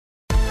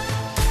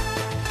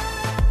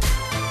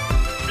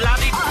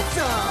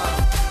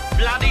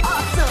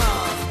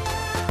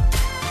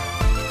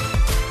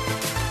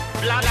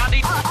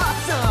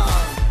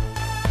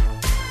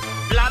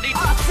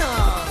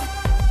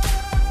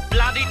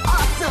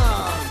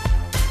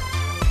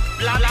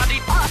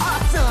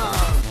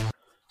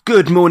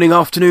Good morning,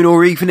 afternoon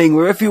or evening,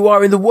 wherever you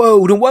are in the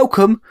world, and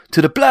welcome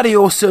to the Bloody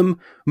Awesome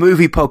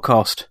Movie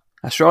Podcast.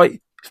 That's right,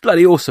 it's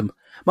bloody awesome.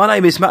 My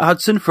name is Matt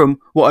Hudson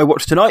from What I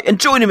Watched Tonight, and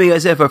joining me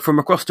as ever from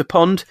across the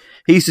pond,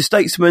 he's the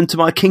statesman to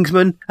my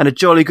kingsman, and a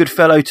jolly good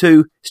fellow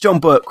too. It's John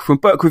Burke from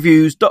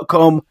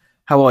BurkeReviews.com.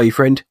 How are you,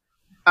 friend?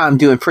 I'm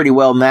doing pretty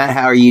well, Matt.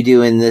 How are you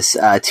doing this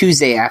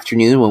Tuesday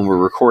afternoon when we're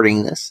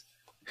recording this?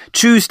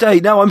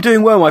 Tuesday? No, I'm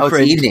doing well, my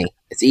friend. It's evening.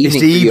 It's the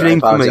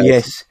evening for me,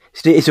 yes.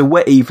 It's a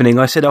wet evening.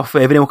 I said off,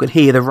 if anyone can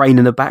hear the rain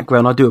in the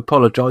background, I do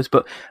apologise.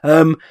 But,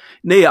 I'm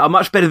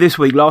much better this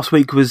week. Last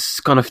week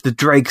was kind of the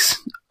dregs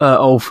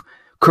of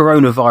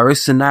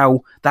coronavirus, and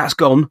now that's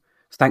gone,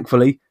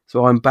 thankfully.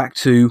 So I'm back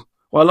to,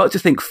 well, I like to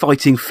think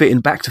fighting fit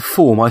and back to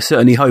form. I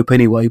certainly hope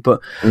anyway.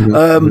 But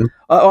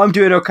I'm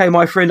doing okay,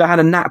 my friend. I had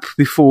a nap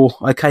before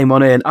I came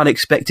on air, an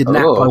unexpected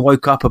nap. I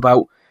woke up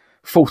about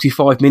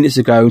 45 minutes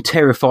ago,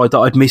 terrified that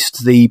I'd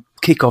missed the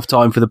kickoff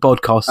time for the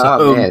podcast.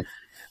 So,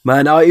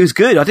 man, it was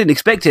good. I didn't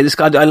expect it.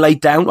 I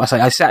laid down.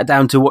 I sat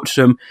down to watch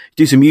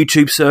do some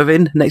YouTube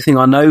surfing. Next thing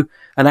I know,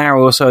 an hour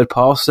or so had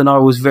passed, and I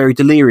was very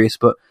delirious.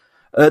 But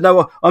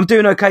no, I'm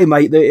doing okay,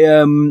 mate.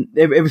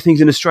 Everything's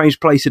in a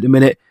strange place at the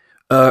minute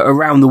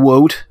around the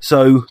world.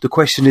 So the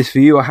question is for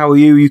you: how are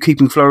you? Are you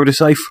keeping Florida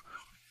safe?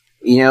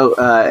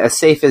 As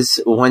safe as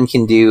one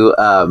can do.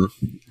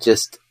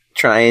 Just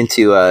trying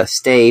to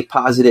stay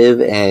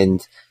positive,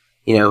 and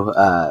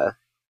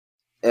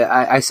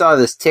I saw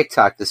this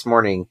TikTok this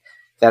morning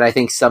that I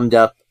think summed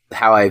up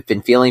how I've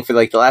been feeling for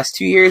like the last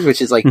 2 years, which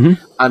is like,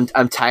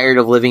 I'm tired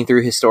of living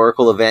through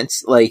historical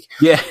events. Like,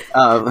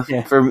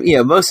 for,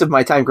 most of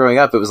my time growing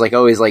up, it was like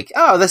always like,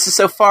 oh, this is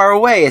so far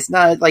away. It's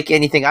not like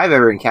anything I've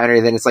ever encountered.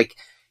 And then it's like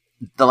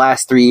the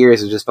last 3 years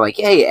have just been like,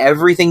 hey,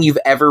 everything you've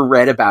ever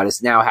read about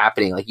is now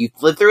happening. Like,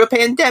 you've lived through a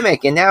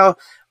pandemic, and now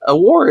a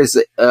war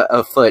is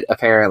afoot,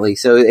 apparently.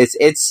 So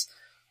it's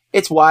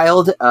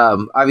wild.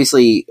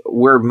 Obviously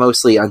we're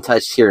mostly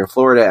untouched here in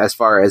Florida as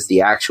far as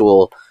the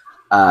actual,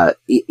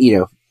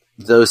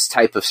 those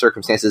type of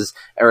circumstances,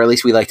 or at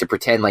least we like to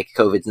pretend like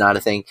COVID's not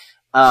a thing,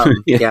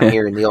 down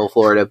here in the old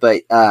Florida.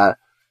 But,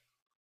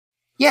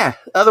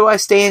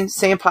 otherwise staying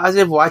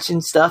positive,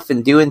 watching stuff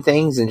and doing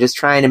things and just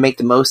trying to make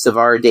the most of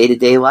our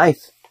day-to-day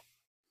life.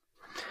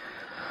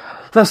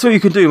 That's all you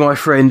can do, my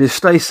friend, is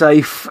stay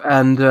safe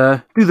and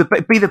be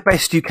the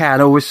best you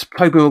can. Or as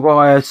Tobey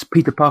Maguire, as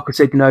Peter Parker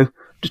said,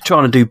 just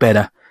trying to do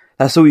better.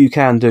 That's all you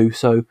can do.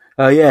 So,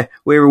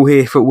 we're all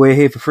here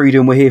for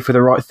freedom. We're here for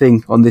the right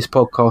thing on this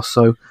podcast.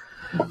 So,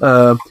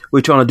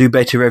 we're trying to do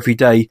better every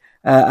day.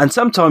 And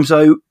sometimes,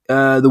 though,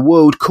 the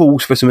world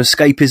calls for some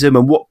escapism,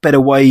 and what better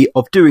way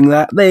of doing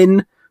that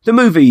than the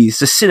movies,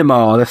 the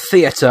cinema, the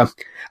theatre.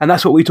 And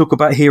that's what we talk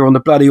about here on the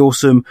Bloody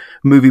Awesome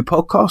Movie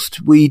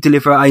Podcast. We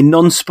deliver a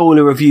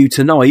non-spoiler review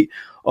tonight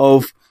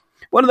of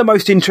one of the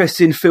most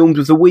interesting films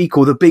of the week,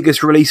 or the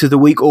biggest release of the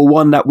week, or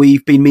one that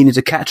we've been meaning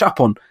to catch up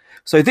on.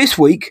 So this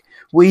week,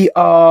 we're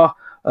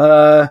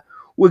going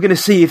to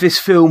see if this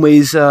film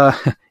is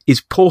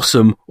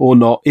pawsome or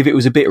not, if it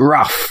was a bit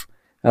rough,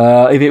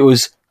 if it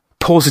was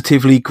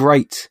positively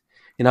great.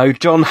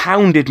 John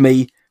hounded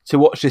me to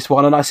watch this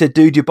one, and I said,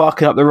 dude, you're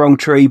barking up the wrong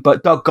tree,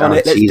 but doggone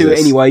it, let's do it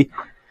anyway.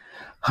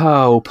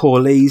 Oh, poor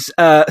Lees.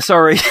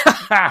 Sorry.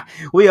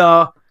 We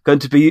are going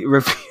to be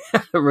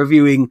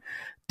reviewing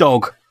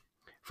Dog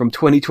from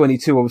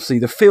 2022, obviously.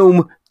 The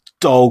film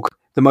Dog,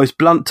 the most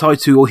blunt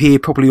title you'll hear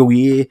probably all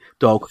year,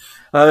 Dog.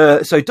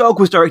 So Dog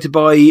was directed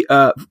by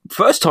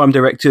first-time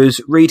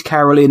directors Reed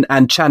Carolin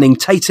and Channing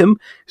Tatum.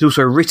 It's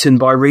also written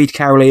by Reed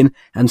Carolin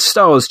and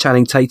stars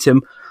Channing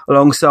Tatum,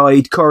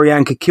 alongside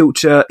Corianka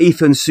Kilcher,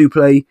 Ethan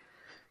Suplee,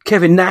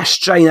 Kevin Nash,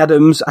 Jane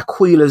Adams,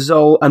 Aquila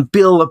Zoll, and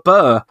Bill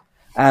Burr.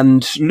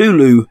 And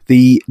Lulu,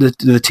 the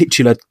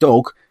titular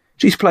dog,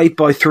 she's played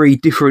by 3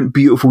 different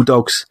beautiful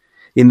dogs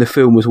in the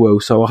film as well.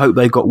 So I hope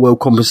they got well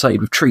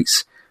compensated with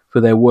treats for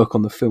their work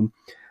on the film.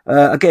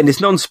 Again, it's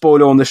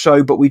non-spoiler on the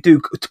show, but we do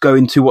go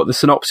into what the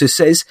synopsis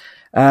says.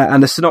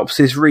 And the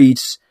synopsis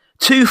reads,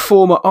 2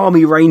 former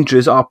Army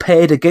Rangers are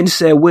paired against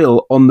their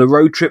will on the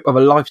road trip of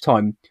a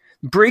lifetime.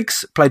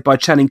 Briggs, played by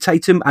Channing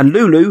Tatum, and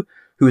Lulu,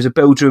 who is a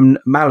Belgian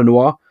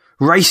Malinois,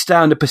 race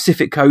down the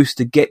Pacific coast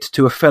to get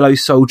to a fellow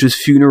soldier's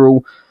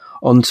funeral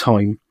on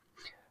time.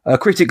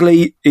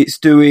 Critically, it's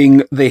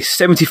doing this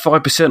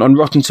 75% on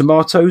Rotten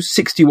Tomatoes,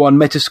 61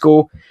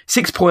 Metascore,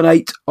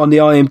 6.8 on the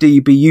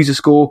IMDb user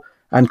score,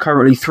 and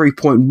currently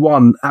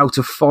 3.1 out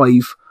of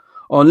 5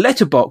 on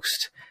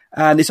Letterboxd.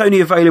 And it's only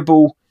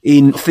available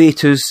in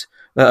theatres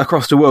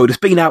across the world. It's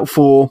been out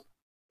for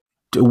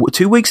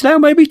 2 weeks now,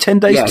 maybe? 10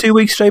 days, 2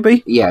 weeks,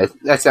 JB? Yeah,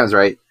 that sounds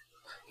right.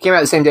 Came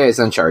out the same day as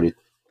Uncharted.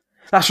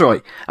 That's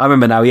right. I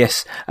remember now,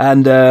 yes.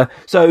 And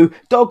so,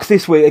 Dog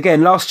this week,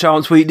 again, last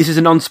chance. This is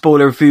a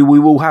non-spoiler review. We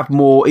will have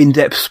more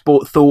in-depth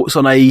sport thoughts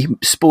on a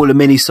spoiler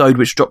mini-sode,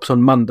 which drops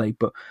on Monday.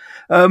 But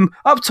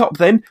up top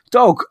then,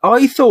 Dog,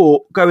 I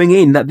thought going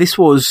in that this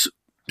was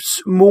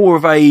more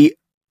of a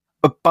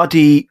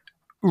buddy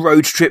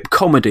road trip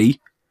comedy,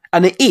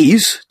 and it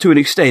is, to an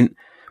extent,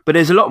 but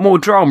there's a lot more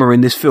drama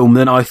in this film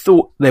than I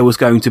thought there was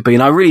going to be.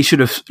 And I really should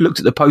have looked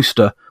at the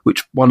poster,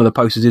 which one of the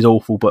posters is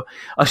awful, but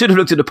I should have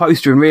looked at the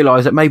poster and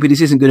realised that maybe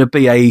this isn't going to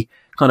be a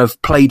kind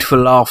of played for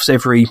laughs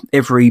every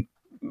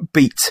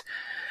beat.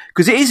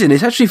 Because it isn't.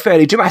 It's actually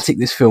fairly dramatic,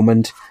 this film,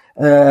 and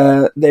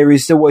there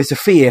is always a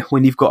fear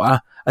when you've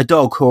got a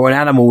dog or an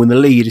animal in the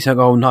lead. It's like,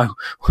 oh no,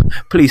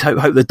 please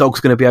hope the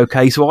dog's going to be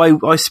okay. So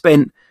I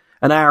spent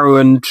an hour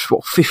and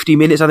 50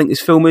 minutes, I think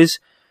this film is,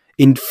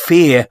 in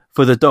fear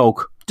for the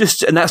dog.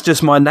 And that's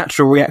just my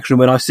natural reaction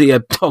when I see a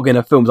dog in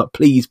a film. It's like,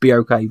 please be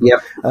okay. Yep.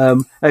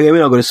 Again, we're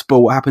not going to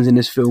spoil what happens in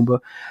this film,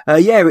 but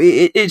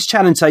it's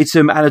Channing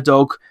Tatum and a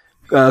dog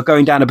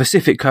going down the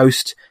Pacific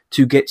coast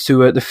to get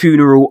to the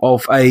funeral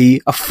of a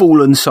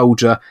fallen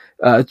soldier.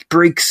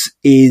 Briggs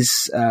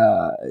is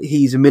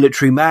he's a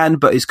military man,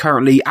 but is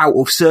currently out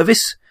of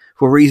service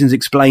for reasons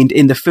explained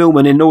in the film.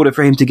 And in order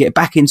for him to get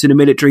back into the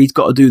military, he's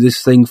got to do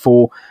this thing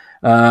for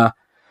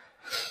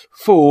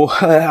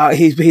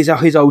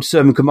his old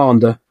servant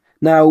commander.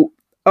 Now,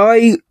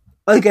 I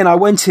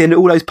went in,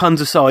 all those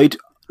puns aside,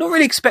 not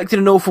really expecting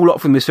an awful lot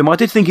from this film. I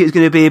did think it was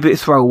going to be a bit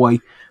throwaway,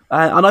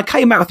 and I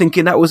came out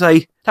thinking that was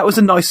a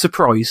nice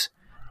surprise.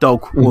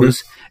 Dog was.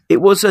 Mm-hmm.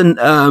 It wasn't.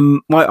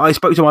 I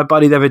spoke to my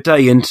buddy the other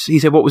day, and he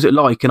said, "What was it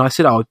like?" And I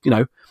said, "Oh,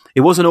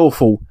 it wasn't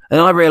awful."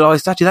 And I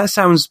realised actually that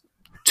sounds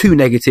too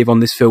negative on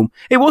this film.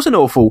 It wasn't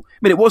awful. I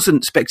mean, it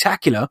wasn't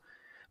spectacular,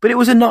 but it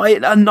was a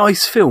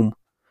nice film.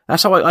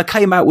 That's how I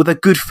came out with a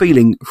good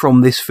feeling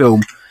from this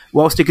film,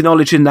 whilst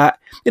acknowledging that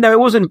it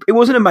wasn't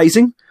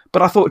amazing,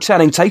 but I thought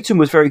Channing Tatum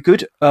was very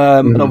good,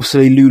 and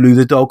obviously Lulu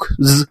the dog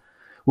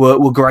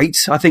were great.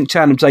 I think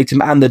Channing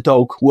Tatum and the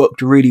dog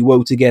worked really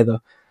well together,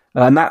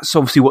 and that's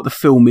obviously what the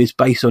film is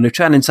based on. If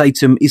Channing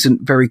Tatum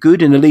isn't very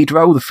good in the lead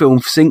role, the film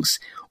sinks,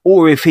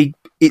 or if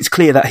it's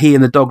clear that he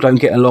and the dog don't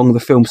get along, the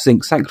film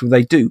sinks. Thankfully,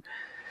 they do.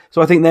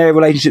 So I think their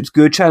relationship's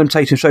good. Channing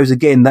Tatum shows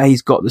again that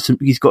he's got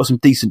some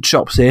decent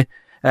chops here.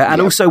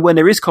 Also, when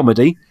there is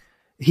comedy,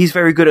 he's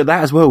very good at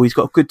that as well. He's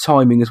got good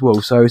timing as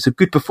well. So it's a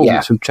good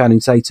performance from Channing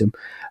Tatum.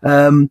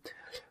 A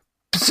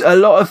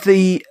lot of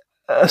the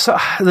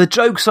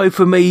jokes, though,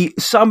 for me,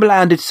 some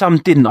landed, some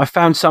didn't. I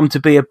found some to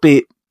be a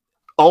bit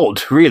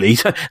odd, really.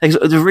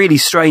 The really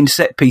strange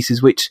set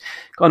pieces, which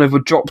kind of were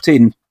dropped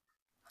in,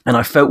 and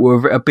I felt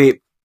were a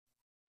bit...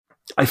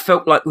 I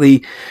felt like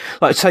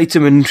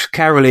Tatum and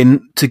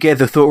Carolyn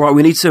together thought, right,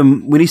 we need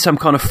some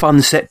kind of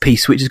fun set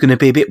piece, which is going to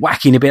be a bit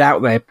wacky and a bit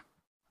out there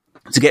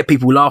to get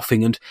people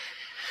laughing, and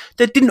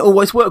that didn't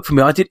always work for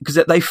me.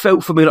 Because they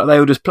felt for me like they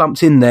were just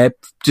plumped in there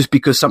just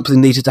because something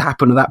needed to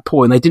happen at that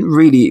point. They didn't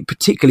really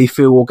particularly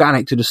feel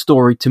organic to the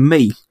story to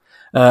me.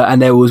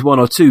 And there was one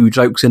or two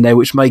jokes in there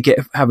which may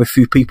have a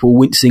few people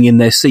wincing in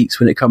their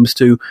seats when it comes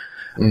to,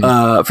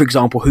 for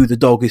example, who the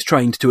dog is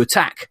trained to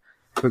attack,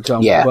 for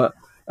example. Yeah. But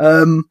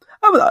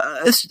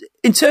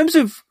in terms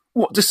of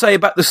what to say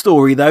about the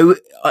story, though,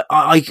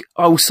 I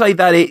will say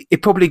that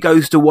it probably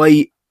goes the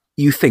way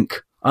you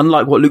think.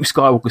 Unlike what Luke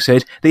Skywalker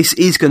said, this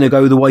is going to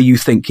go the way you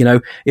think.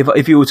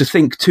 If you were to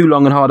think too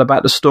long and hard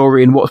about the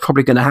story and what's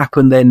probably going to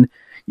happen, then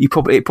it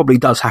probably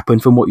does happen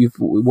from what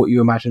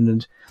you imagined,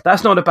 and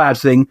that's not a bad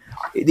thing.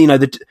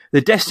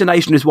 The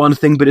destination is one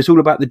thing, but it's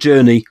all about the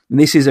journey, and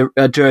this is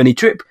a journey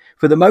trip.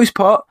 For the most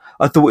part,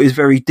 I thought it was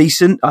very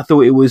decent. I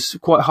thought it was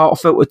quite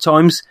heartfelt at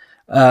times.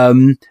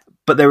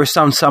 But there were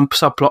some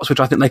subplots which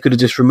I think they could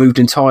have just removed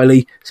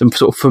entirely, some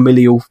sort of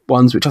familial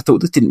ones, which I thought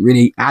just didn't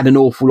really add an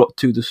awful lot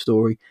to the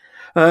story.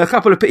 You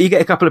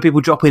get a couple of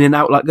people dropping in and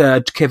out, like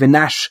Kevin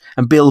Nash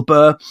and Bill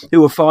Burr,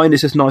 who were fine.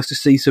 It's just nice to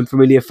see some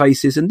familiar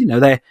faces, and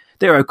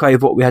they're okay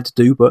with what we had to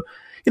do. But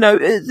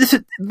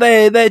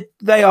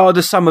they are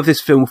the sum of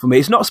this film for me.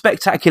 It's not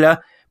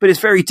spectacular, but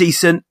it's very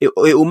decent. It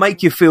will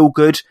make you feel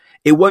good.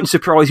 It won't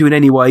surprise you in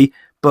any way.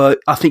 But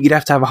I think you'd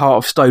have to have a heart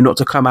of stone not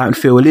to come out and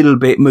feel a little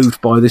bit moved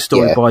by this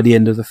story by the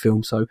end of the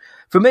film. So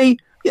for me,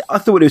 I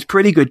thought it was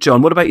pretty good,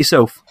 John. What about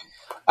yourself?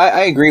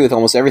 I agree with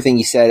almost everything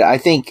you said. I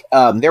think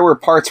there were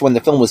parts when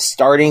the film was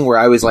starting where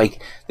I was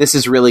like, this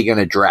is really going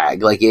to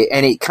drag.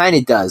 And it kind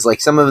of does.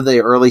 Like, some of the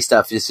early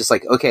stuff is just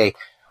like, okay,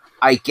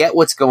 I get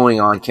what's going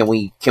on. Can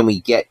we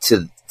get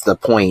to the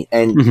point?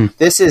 And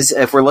this is,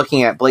 if we're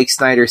looking at Blake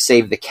Snyder's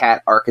Save the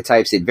Cat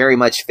archetypes, it very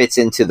much fits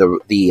into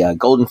the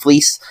Golden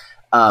Fleece.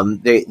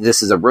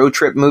 This is a road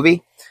trip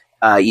movie.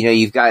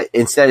 You've got,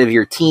 instead of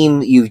your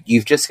team,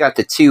 you've just got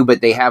the two,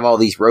 but they have all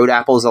these road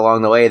apples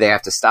along the way. They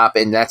have to stop.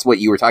 And that's what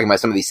you were talking about,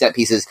 some of these set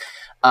pieces.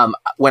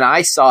 When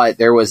I saw it,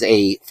 there was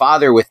a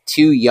father with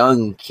two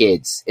young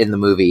kids in the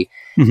movie.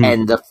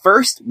 And the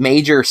first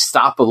major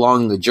stop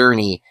along the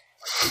journey,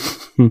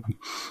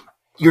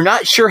 you're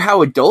not sure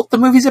how adult the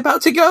movie's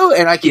about to go.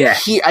 And I could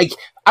hear,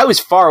 I was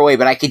far away,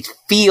 but I could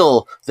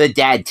feel the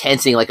dad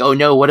tensing, like, oh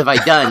no, what have I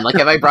done? Like,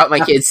 have I brought my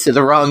kids to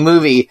the wrong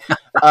movie?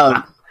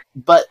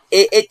 But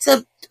it's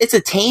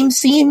a tame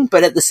scene,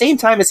 but at the same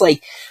time, it's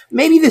like,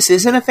 maybe this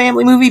isn't a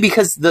family movie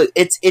because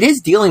it is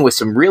dealing with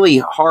some really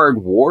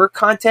hard war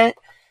content.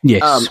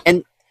 Yes.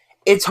 And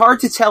it's hard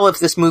to tell if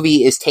this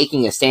movie is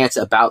taking a stance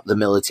about the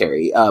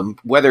military,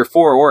 whether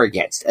for or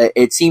against.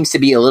 It seems to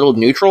be a little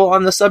neutral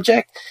on the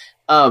subject.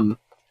 A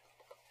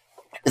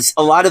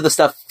lot of the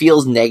stuff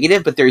feels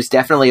negative, but there's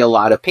definitely a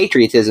lot of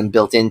patriotism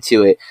built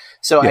into it.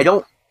 So I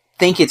don't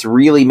think it's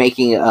really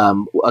making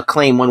a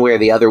claim one way or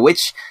the other,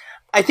 which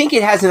I think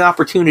it has an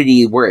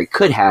opportunity where it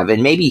could have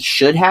and maybe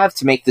should have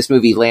to make this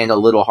movie land a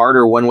little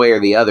harder one way or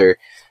the other.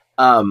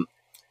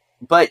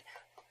 But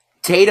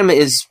Tatum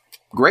is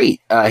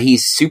great.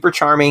 He's super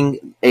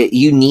charming.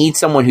 You need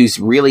someone who's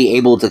really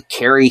able to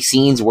carry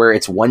scenes where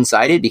it's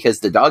one-sided because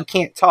the dog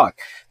can't talk.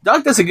 The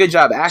dog does a good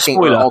job acting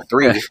with all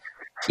three.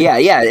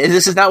 Yeah.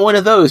 This is not one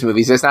of those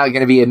movies. There's not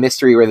going to be a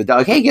mystery where the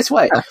dog, hey, guess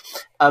what?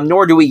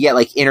 Nor do we get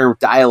like inner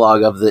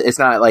dialogue of it's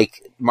not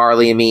like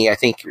Marley and Me, I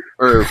think,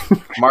 or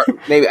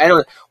maybe I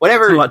don't.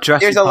 Whatever. Like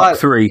there's a lot.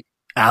 3.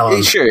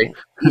 Alan. Sure.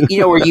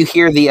 Where you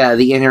hear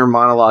the inner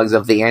monologues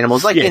of the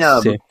animals, like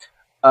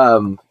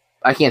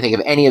I can't think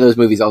of any of those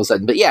movies all of a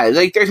sudden, but yeah,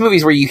 like there's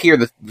movies where you hear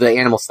the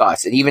animal's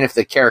thoughts, and even if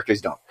the characters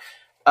don't,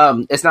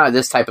 it's not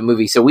this type of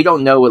movie, so we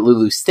don't know what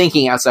Lulu's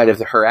thinking outside of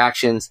her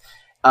actions.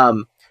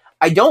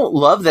 I don't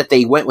love that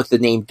they went with the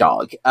name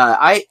Dog.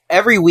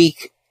 Every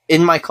week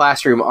in my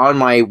classroom on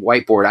my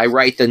whiteboard, I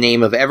write the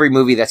name of every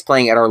movie that's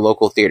playing at our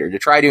local theater to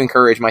try to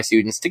encourage my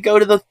students to go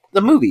to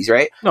the movies,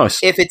 right?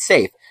 Nice. If it's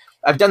safe.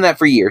 I've done that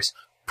for years,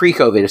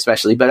 pre-COVID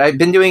especially, but I've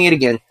been doing it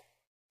again.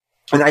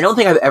 And I don't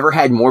think I've ever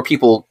had more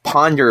people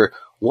ponder,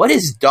 what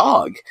is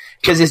Dog?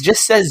 Because it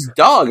just says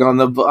Dog on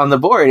the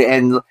board,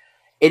 and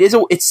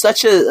it's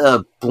such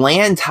a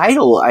bland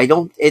title.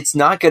 It's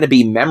not going to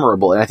be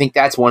memorable, and I think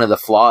that's one of the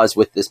flaws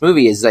with this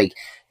movie is like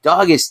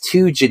Dog is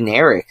too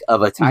generic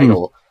of a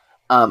title,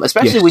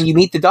 especially when you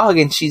meet the dog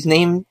and she's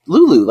named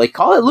Lulu. Like,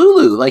 call it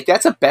Lulu. Like,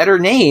 that's a better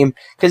name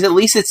because at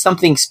least it's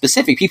something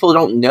specific. People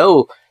don't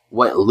know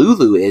what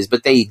Lulu is,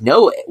 but they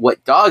know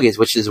what Dog is,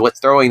 which is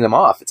what's throwing them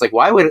off. It's like,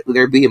 why would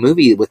there be a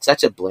movie with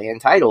such a bland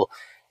title?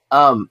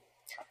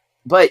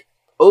 But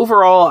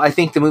overall, I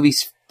think the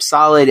movie's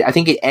solid. I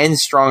think it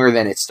ends stronger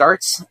than it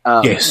starts.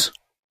 Yes.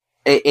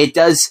 It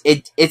does.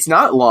 It's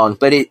not long,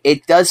 but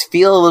it does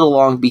feel a little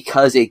long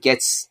because it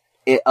gets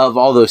of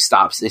all those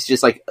stops. It's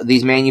just like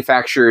these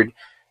manufactured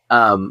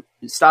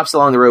stops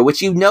along the road,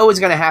 which is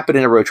going to happen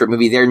in a road trip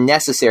movie. They're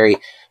necessary,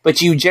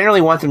 but you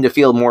generally want them to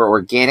feel more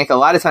organic. A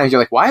lot of times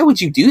you're like, why would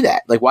you do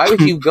that? Like, why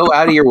would you go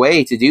out of your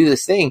way to do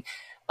this thing?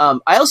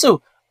 I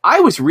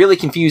was really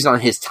confused on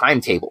his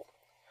timetable.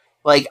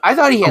 Like, I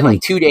thought he had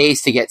like 2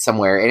 days to get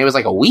somewhere, and it was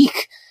like a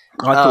week.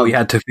 I thought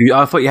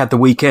you had the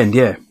weekend,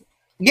 yeah.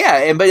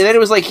 Yeah, but then it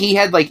was like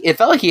it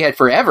felt like he had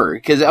forever,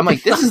 because I'm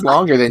like, this is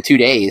longer than 2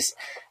 days.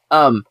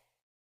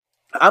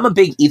 I'm a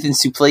big Ethan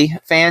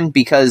Suplee fan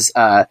because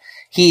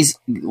he's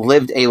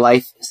lived a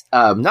life,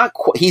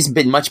 he's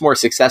been much more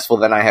successful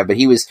than I have, but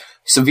he was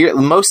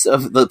most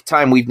of the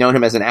time we've known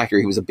him as an actor,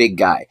 he was a big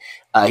guy.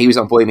 He was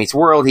on Boy Meets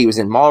World, he was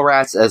in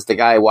Mallrats as the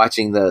guy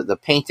watching the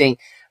painting.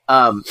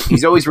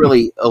 He's always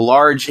really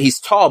he's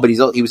tall, but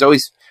he was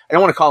always, I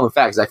don't want to call him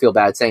fat because I feel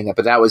bad saying that,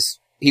 but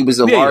he was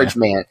a large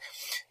man.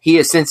 He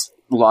has since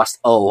lost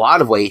a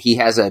lot of weight. He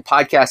has a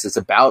podcast that's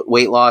about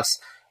weight loss.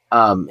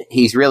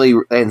 He's really,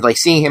 and like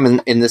seeing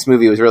him in this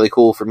movie was really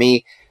cool for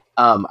me.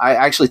 I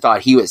actually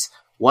thought he was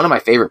one of my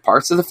favorite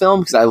parts of the film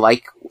because I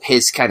like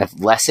his kind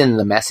of lesson,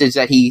 the message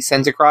that he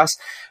sends across,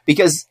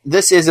 because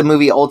this is a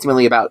movie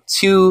ultimately about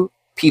two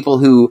people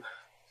who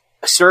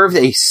served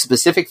a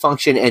specific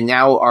function and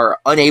now are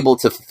unable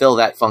to fulfill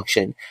that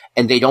function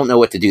and they don't know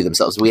what to do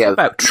themselves. We have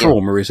about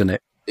trauma, isn't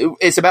it?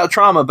 It's about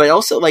trauma, but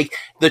also like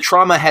the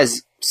trauma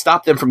has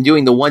stopped them from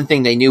doing the one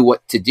thing they knew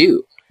what to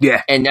do.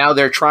 Yeah. And now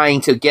they're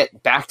trying to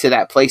get back to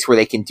that place where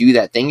they can do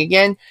that thing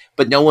again,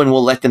 but no one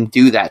will let them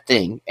do that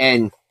thing.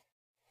 And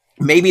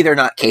maybe they're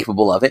not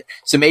capable of it.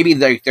 So maybe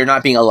they're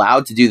not being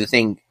allowed to do the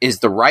thing is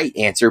the right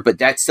answer, but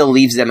that still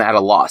leaves them at a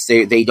loss.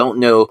 They don't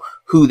know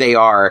who they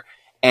are.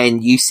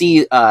 And you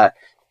see,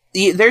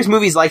 there's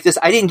movies like this.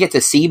 I didn't get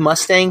to see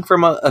Mustang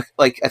from I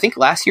think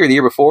last year or the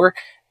year before.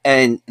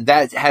 And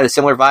that had a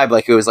similar vibe.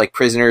 Like it was like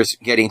prisoners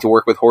getting to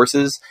work with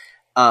horses.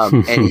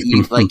 And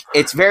you, like,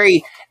 it's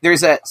very,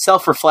 there's a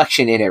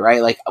self-reflection in it,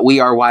 right? Like we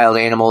are wild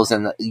animals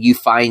and you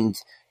find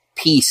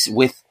peace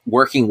with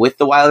working with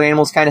the wild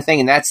animals kind of thing.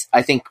 And that's,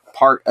 I think,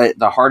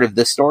 the heart of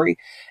this story.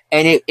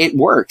 And it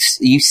works.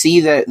 You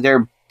see that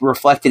they're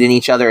reflected in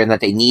each other and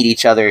that they need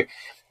each other.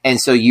 And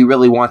so you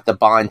really want the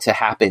bond to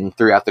happen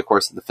throughout the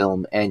course of the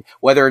film. And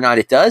whether or not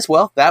it does,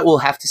 well, that will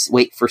have to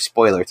wait for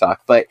spoiler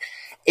talk. But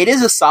it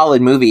is a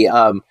solid movie.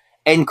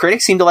 And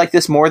critics seem to like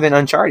this more than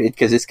Uncharted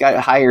because it's got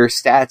higher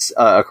stats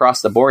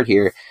across the board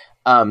here.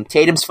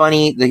 Tatum's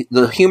funny.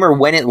 The humor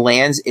when it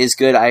lands is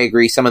good. I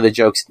agree. Some of the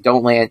jokes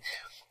don't land.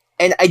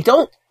 And I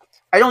don't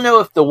know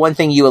if the one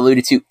thing you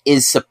alluded to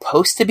is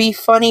supposed to be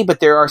funny, but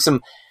there are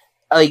some,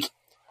 like,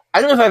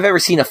 I don't know if I've ever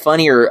seen a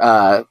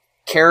funnier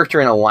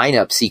character in a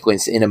lineup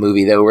sequence in a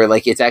movie though, where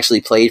like it's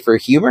actually played for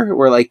humor,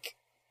 where like,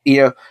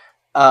 yeah.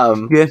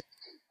 I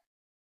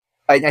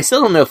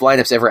still don't know if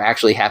lineups ever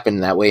actually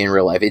happen that way in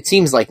real life. It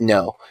seems like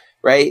no,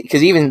 right?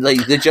 Because even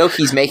like the joke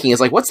he's making is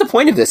like, what's the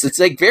point of this? It's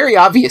like very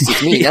obvious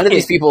it's me. None of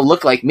these people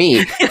look like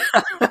me.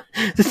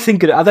 Just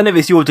think of it. I don't know if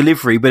it's your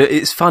delivery, but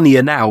it's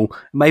funnier now.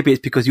 Maybe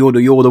it's because you're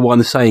the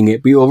one saying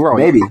it, but you're right.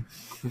 Maybe.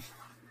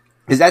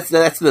 Because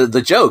that's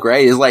the joke,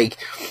 right? Is like,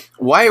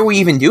 why are we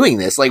even doing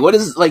this? Like, what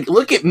is, like,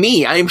 look at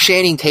me. I'm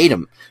Channing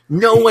Tatum.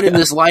 No one in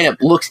this lineup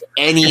looks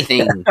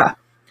anything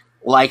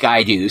like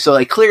I do. So,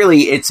 like,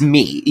 clearly it's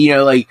me. You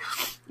know, like,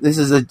 this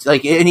is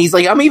and he's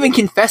like, I'm even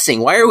confessing.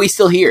 Why are we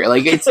still here?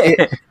 Like,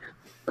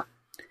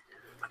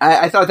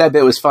 I thought that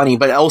bit was funny,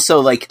 but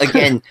also, like,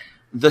 again,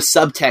 the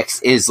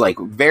subtext is, like,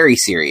 very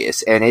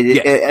serious. And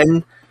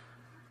and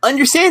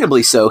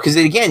understandably so. Because,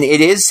 again, it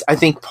is, I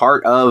think,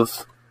 part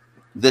of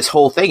this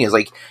whole thing is,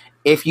 like,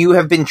 if you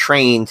have been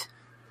trained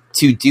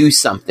to do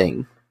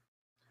something,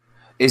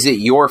 is it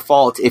your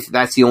fault if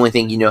that's the only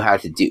thing you know how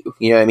to do?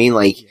 You know what I mean?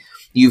 Like,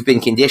 you've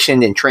been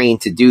conditioned and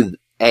trained to do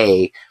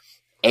A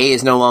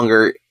is no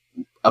longer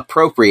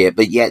appropriate,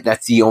 but yet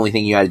that's the only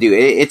thing you got to do.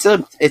 It's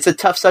a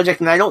tough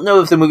subject, and I don't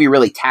know if the movie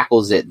really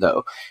tackles it,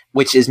 though,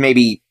 which is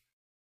maybe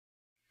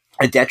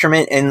a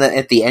detriment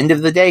at the end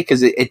of the day,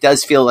 because it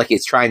does feel like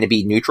it's trying to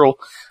be neutral.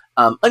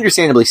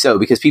 Understandably so,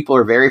 because people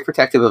are very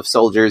protective of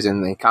soldiers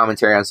and the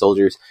commentary on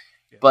soldiers.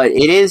 But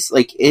it is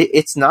like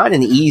it's not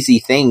an easy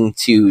thing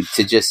to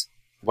just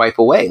wipe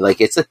away.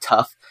 Like, it's a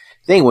tough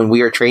thing when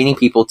we are training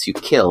people to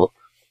kill.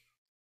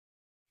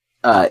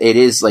 It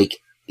is like,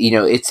 you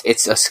know,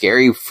 it's a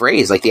scary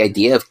phrase. Like, the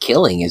idea of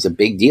killing is a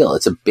big deal.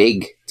 It's a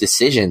big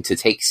decision to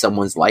take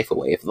someone's life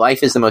away. If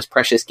life is the most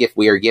precious gift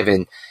we are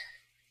given,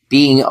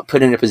 being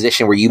put in a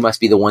position where you must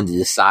be the one to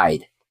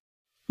decide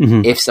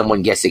if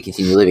someone gets to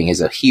continue living is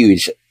a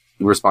huge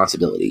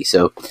responsibility.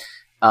 So,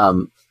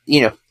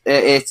 you know,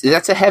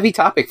 that's a heavy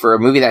topic for a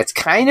movie that's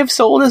kind of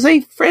sold as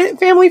a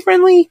family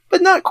friendly,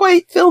 but not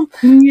quite film.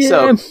 Yeah.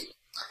 So,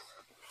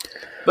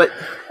 but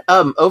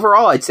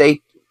overall, I'd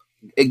say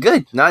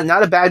good.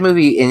 Not a bad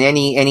movie in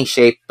any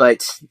shape,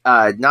 but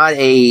not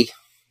a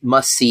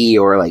must see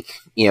or, like,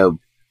 you know,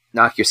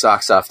 knock your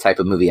socks off type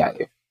of movie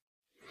either.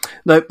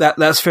 No,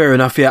 that's fair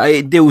enough. Yeah,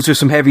 it deals with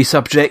some heavy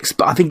subjects,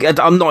 but I think it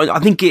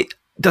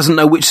doesn't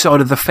know which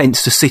side of the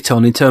fence to sit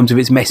on in terms of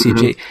its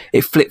message.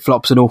 It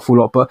flip-flops an awful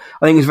lot, but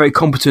I think it's a very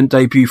competent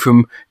debut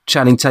from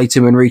Channing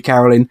Tatum and Reed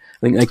Carolyn.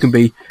 I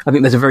think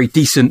there's a very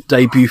decent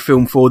debut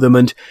film for them,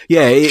 and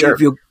yeah, sure.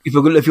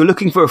 if you're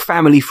looking for a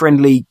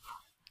family-friendly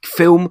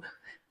film,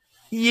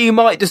 you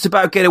might just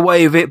about get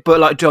away with it,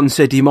 but like John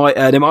said, there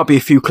might be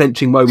a few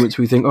clenching moments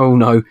where you think, oh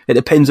no. It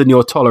depends on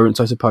your tolerance,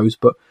 I suppose.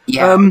 But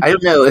yeah, I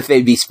don't know if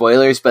they'd be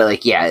spoilers, but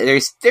like, yeah,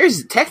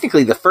 there's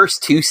technically the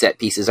first two set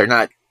pieces are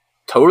not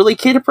totally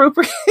kid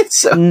appropriate.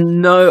 So.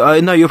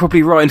 No, you're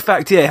probably right. In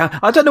fact, yeah,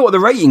 I don't know what the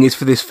rating is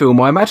for this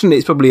film. I imagine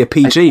it's probably a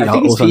PG. I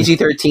think it's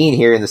PG-13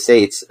 here in the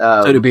States.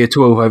 So it'd be a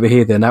 12 over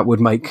here. Then that would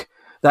make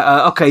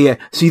that okay. Yeah,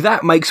 see,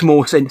 that makes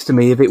more sense to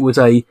me if it was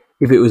a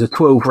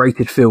 12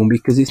 rated film,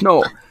 because it's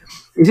not.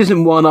 This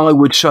isn't one I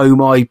would show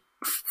my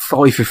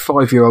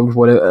 5-year-old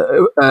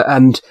whatever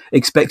and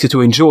expect her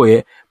to enjoy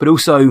it. But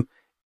also,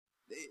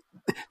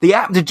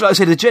 like I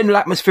said, the general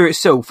atmosphere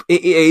itself,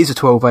 it is a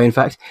 12A. In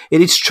fact,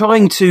 it is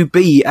trying to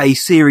be a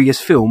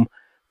serious film,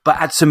 but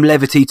add some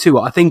levity to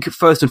it. I think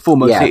first and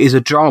foremost, it is a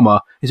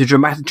drama. It's a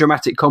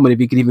dramatic comedy, if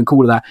you can even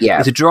call it that. Yeah.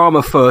 It's a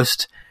drama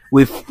first,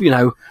 with, you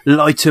know,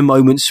 lighter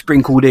moments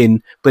sprinkled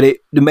in, but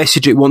the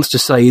message it wants to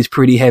say is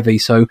pretty heavy.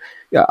 So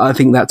yeah, I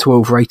think that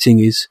 12 rating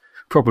is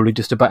probably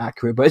just about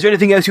accurate. But is there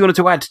anything else you wanted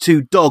to add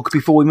to Dog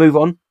before we move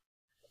on?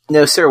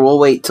 No, sir. We'll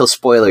wait till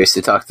spoilers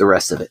to talk the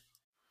rest of it.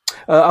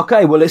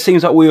 Okay. Well, it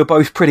seems like we were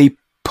both pretty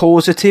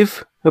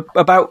positive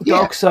about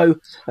Dog. So,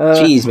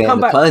 jeez, man,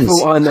 the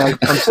puns. I know.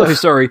 I'm so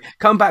sorry.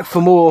 Come back for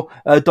more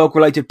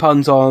dog-related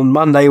puns on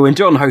Monday when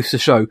John hosts the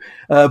show.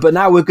 But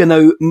now we're going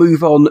to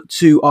move on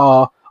to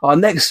our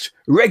next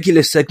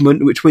regular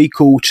segment, which we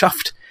call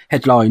Chuffed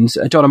Headlines.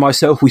 John and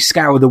myself, we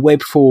scour the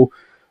web for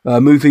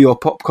movie or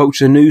pop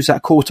culture news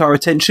that caught our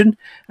attention,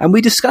 and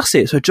we discuss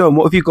it. So, John,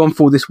 what have you gone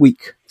for this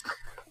week?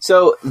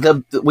 So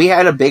we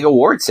had a big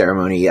award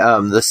ceremony.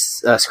 The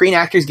Screen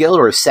Actors Guild,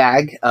 or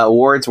SAG,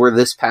 awards were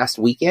this past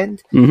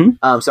weekend.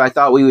 So I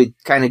thought we would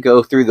kind of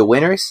go through the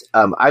winners.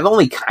 I've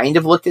only kind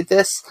of looked at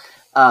this,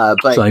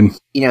 but Same.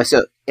 You know,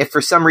 so if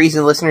for some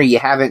reason, listener, you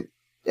haven't,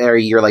 or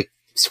you're like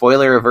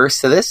spoiler averse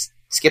to this,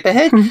 skip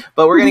ahead.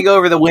 But we're going to go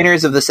over the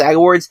winners of the SAG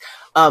Awards.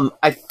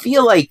 I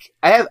feel like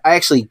I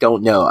actually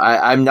don't know.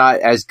 I'm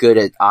not as good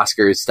at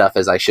Oscars stuff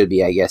as I should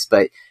be, I guess.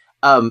 But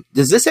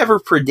does this ever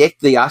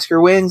predict the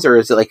Oscar wins, or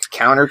is it like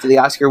counter to the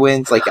Oscar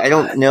wins? Like, I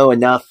don't know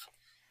enough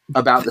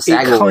about the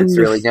SAG Awards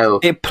to really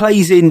know. It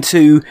plays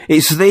into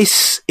is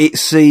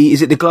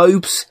it the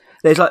Globes?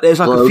 There's like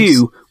Globes. A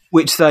few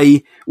which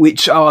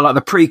are like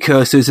the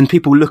precursors, and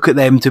people look at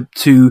them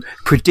to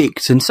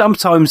predict, and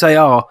sometimes they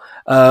are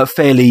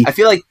fairly. I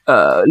feel like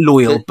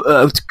loyal,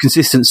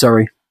 consistent.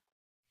 Sorry.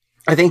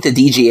 I think the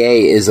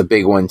DGA is a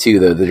big one too,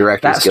 though. The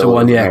Directors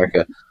Guild of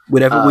America.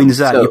 Whatever wins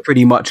that, you're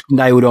pretty much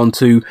nailed on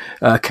to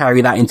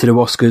carry that into the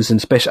Oscars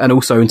and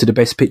also into the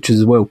Best Pictures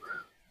as well.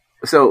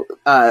 So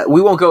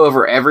we won't go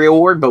over every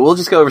award, but we'll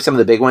just go over some of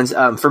the big ones.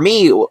 For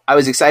me, I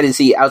was excited to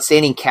see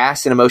Outstanding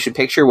Cast in a Motion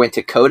Picture went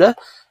to Coda.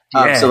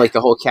 So like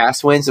the whole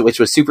cast wins, which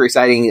was super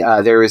exciting.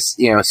 There was,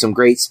 some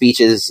great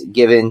speeches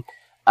given.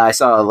 I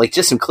saw like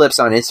just some clips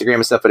on Instagram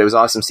and stuff, but it was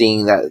awesome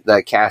seeing that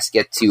the cast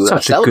get to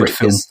celebrate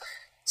this.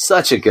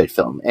 Such a good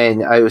film.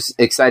 And I was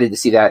excited to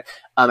see that.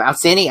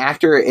 Outstanding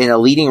Actor in a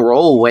Leading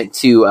Role went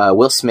to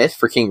Will Smith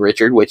for King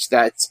Richard, which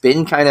that's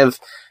been kind of,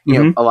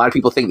 a lot of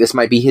people think this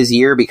might be his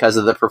year because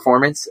of the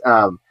performance.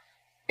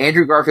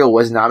 Andrew Garfield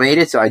was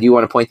nominated, so I do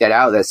want to point that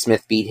out, that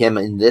Smith beat him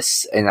in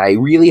this, and I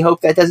really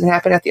hope that doesn't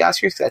happen at the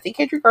Oscars, because I think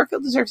Andrew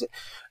Garfield deserves it.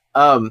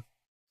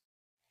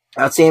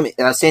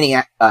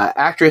 Outstanding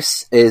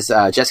actress is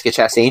Jessica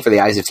Chastain for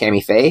The Eyes of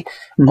Tammy Faye,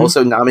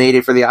 also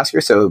nominated for the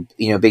Oscar, so,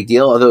 big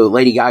deal, although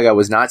Lady Gaga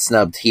was not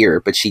snubbed here,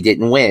 but she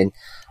didn't win.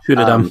 Should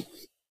have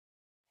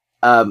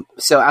done.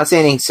 So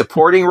Outstanding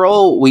Supporting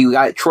Role, we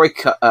got Troy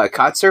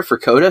Kotsur for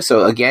Coda,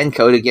 so again,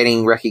 Coda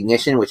getting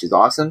recognition, which is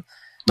awesome.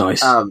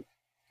 Nice.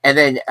 And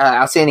then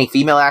Outstanding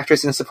Female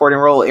Actress in a Supporting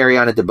Role,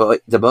 Ariana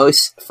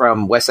DeBose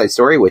from West Side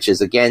Story, which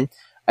is, again,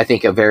 I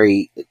think a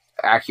very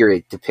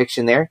accurate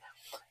depiction there.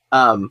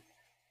 And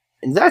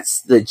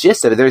that's the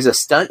gist of it. There's a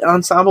stunt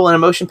ensemble in a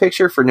motion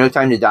picture for No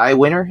Time to Die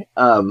winner,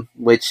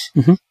 which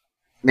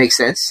makes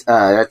sense.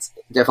 That's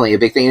definitely a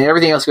big thing. And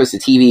everything else goes to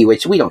TV,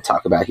 which we don't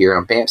talk about here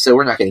on BAMP, so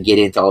we're not going to get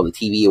into all the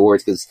TV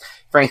awards because,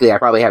 frankly, I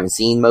probably haven't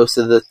seen most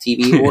of the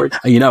TV awards.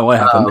 I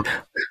haven't.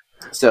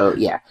 So,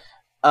 yeah.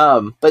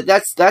 But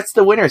that's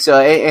the winner. So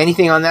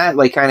anything on that,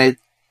 like, kind of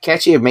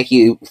catch you, make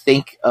you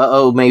think,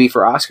 maybe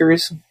for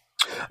Oscars?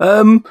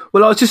 Well,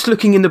 I was just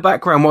looking in the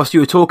background whilst you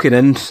were talking,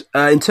 and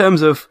in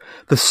terms of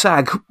the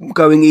SAG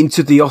going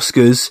into the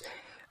Oscars,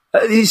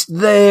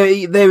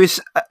 there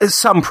is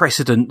some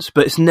precedence,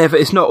 but it's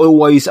not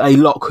always a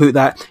lock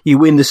that you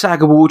win the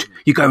SAG award,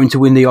 you're going to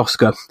win the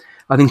Oscar.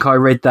 I think I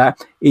read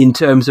that in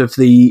terms of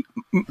the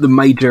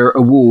major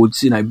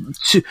awards,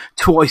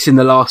 twice in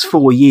the last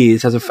 4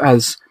 years as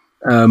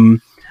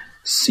the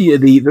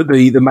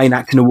main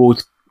acting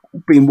award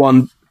being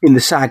won in the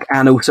SAG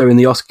and also in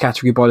the Oscar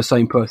category by the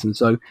same person.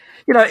 So,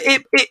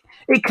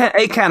 it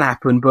can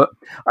happen, but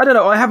I don't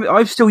know.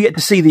 I've still yet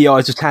to see The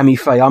Eyes of Tammy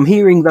Faye. I'm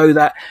hearing though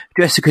that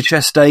Jessica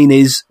Chastain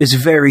is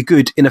very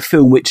good in a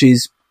film which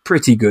is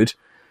pretty good.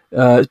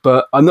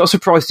 But I'm not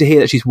surprised to hear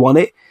that she's won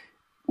it.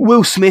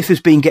 Will Smith has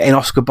been getting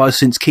Oscar buzz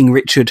since King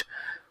Richard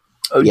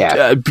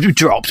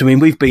dropped. I mean,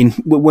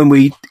 when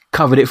we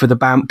covered it for the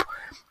BAMP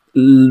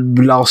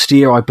last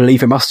year, I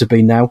believe it must have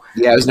been now.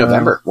 Yeah, it was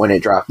November when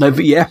it dropped. No,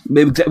 but yeah,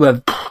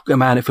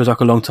 man, it feels like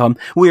a long time.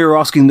 We were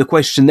asking the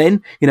question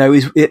then,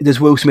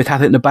 does Will Smith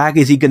have it in the bag?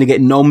 Is he going to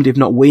get nommed, if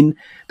not win?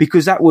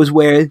 Because that was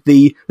where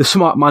the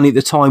smart money at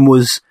the time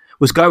was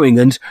going.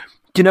 And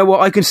do you know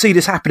what? I can see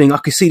this happening. I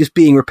can see this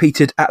being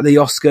repeated at the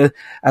Oscar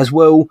as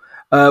well.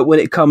 When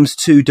it comes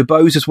to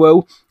DeBose as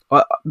well,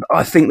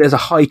 I think there's a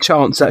high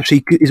chance that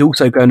she is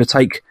also going to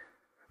take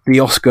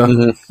the Oscar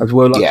as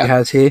well, like she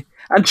has here.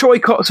 And Troy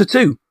Kotsur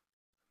too.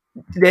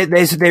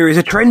 There is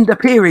a trend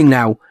appearing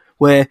now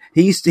where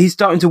he's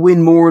starting to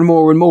win more and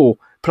more and more.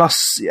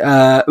 Plus,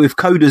 with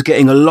Coda's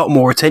getting a lot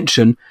more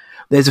attention,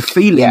 there's a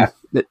feeling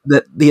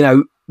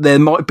that there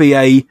might be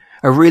a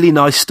really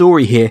nice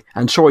story here,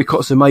 and Troy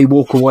Kotsur may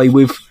walk away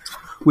with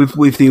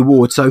the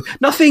award. So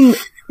nothing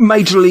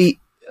majorly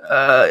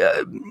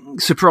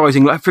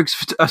surprising. Like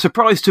a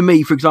surprise to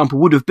me, for example,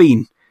 would have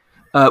been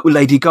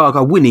Lady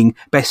Gaga winning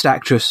Best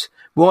Actress.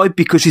 Why?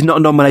 Because she's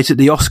not nominated at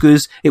the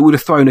Oscars. It would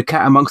have thrown a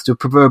cat amongst the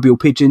proverbial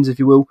pigeons, if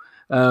you will.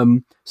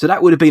 So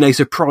that would have been a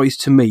surprise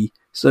to me.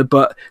 So,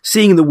 but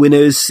seeing the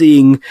winners,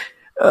 seeing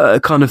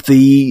kind of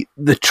the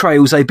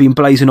trails they've been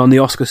blazing on the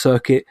Oscar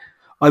circuit,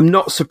 I'm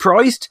not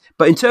surprised.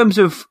 But in terms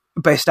of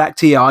Best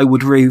Actor, I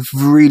would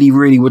really,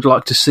 really would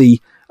like to see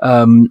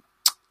Andrew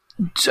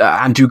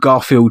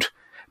Garfield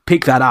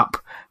pick that up.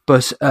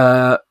 But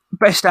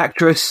Best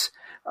Actress,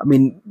 I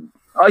mean,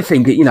 I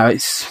think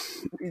it's.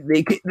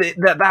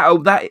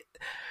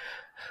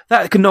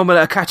 That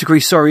category,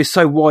 is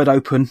so wide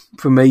open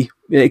for me.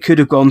 It could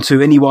have gone to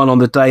anyone on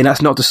the day, and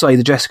that's not to say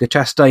that Jessica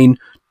Chastain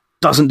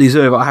doesn't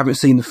deserve it. I haven't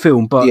seen the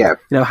film, but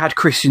had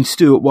Kristen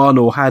Stewart won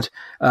or had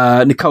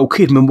Nicole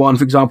Kidman won,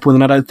 for example,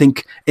 then I don't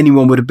think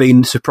anyone would have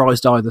been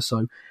surprised either.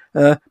 So,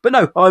 but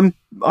no,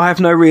 I have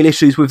no real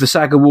issues with the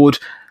SAG Award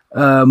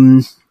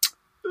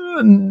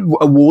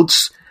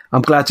awards.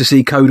 I'm glad to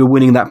see Coda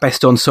winning that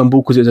Best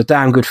Ensemble because it was a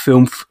damn good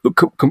film,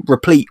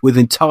 replete with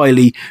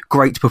entirely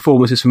great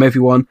performances from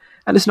everyone.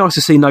 And it's nice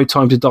to see No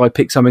Time to Die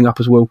pick something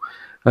up as well,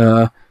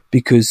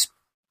 because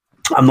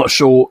I'm not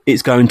sure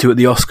it's going to at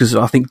the Oscars.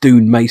 I think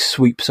Dune may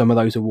sweep some of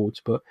those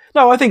awards. But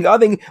no, I think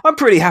I'm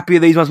pretty happy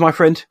with these ones, my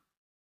friend.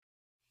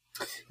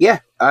 Yeah,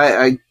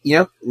 I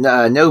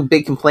no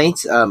big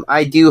complaints.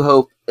 I do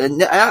hope.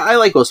 I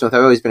like Will Smith.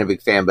 I've always been a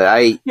big fan, but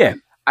I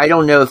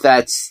don't know if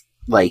that's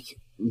like.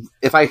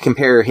 If I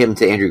compare him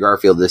to Andrew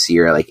Garfield this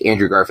year, like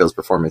Andrew Garfield's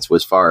performance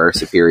was far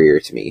superior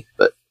to me.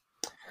 But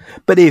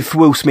if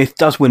Will Smith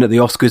does win at the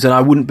Oscars, then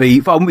I wouldn't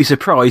be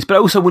surprised, but I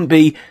also wouldn't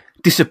be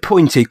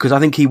disappointed because I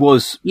think he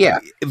was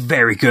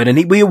very good. And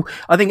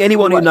I think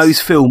anyone who knows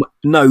film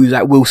knows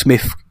that Will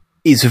Smith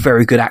is a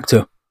very good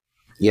actor.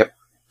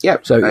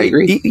 Yep. So I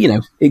agree.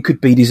 It could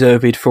be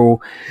deserved for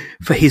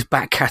his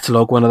back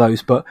catalogue, one of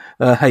those. But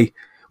hey,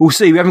 we'll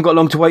see. We haven't got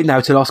long to wait now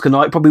till Oscar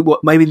night. Probably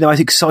maybe the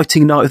most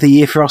exciting night of the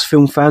year for us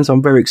film fans.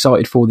 I'm very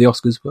excited for the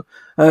Oscars. But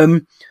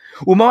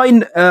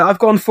mine, I've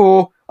gone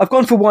for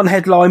one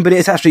headline, but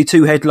it's actually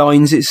two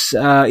headlines.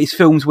 It's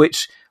films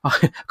which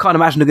I can't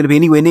imagine are going to be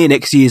anywhere near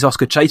next year's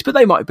Oscar chase, but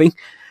they might be.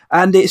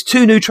 And it's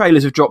two new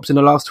trailers have dropped in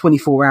the last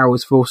 24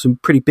 hours for some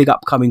pretty big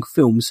upcoming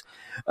films.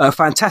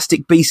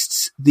 Fantastic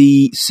Beasts: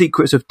 The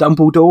Secrets of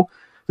Dumbledore.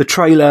 The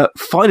trailer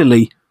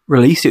finally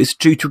released. It was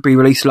due to be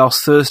released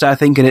last Thursday, I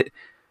think, and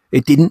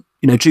it didn't.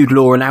 Jude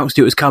Law announced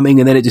it was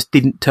coming, and then it just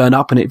didn't turn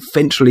up, and it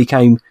eventually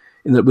came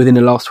within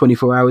the last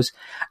 24 hours.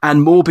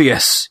 And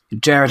Morbius,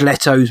 Jared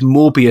Leto's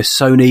Morbius,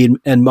 Sony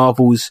and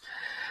Marvel's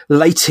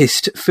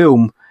latest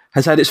film,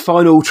 has had its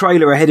final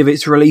trailer ahead of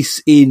its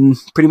release in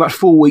pretty much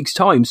 4 weeks'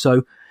 time.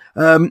 So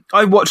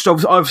I watched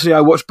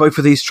both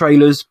of these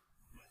trailers,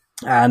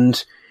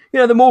 and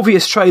the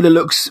Morbius trailer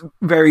looks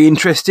very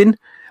interesting.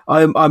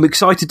 I'm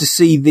excited to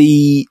see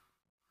the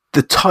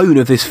tone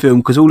of this film,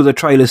 because all of the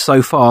trailers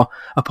so far,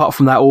 apart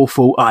from that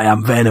awful "I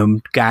am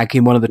Venom" gag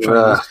in one of the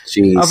trailers,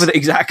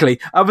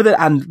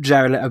 and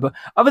Jared Leto, but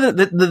other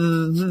than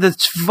the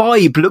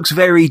vibe looks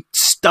very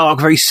stark,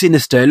 very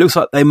sinister. It looks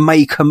like they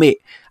may commit,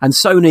 and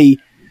Sony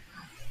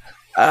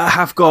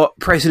have got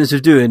precedence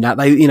of doing that.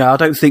 I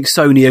don't think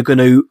Sony are going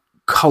to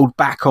hold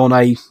back on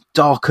a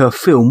darker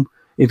film,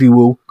 if you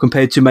will,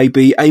 compared to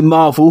maybe a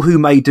Marvel, who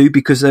may do,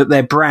 because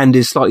their brand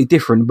is slightly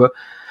different. But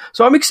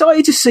so I'm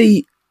excited to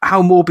see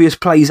how Morbius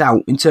plays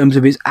out in terms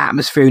of its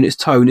atmosphere and its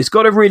tone. It's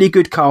got a really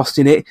good cast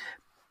in it.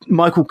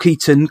 Michael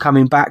Keaton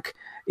coming back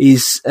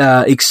is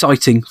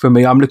exciting for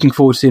me. I'm looking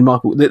forward to seeing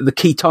Michael. The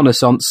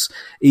Keatonaissance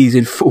is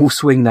in full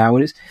swing now,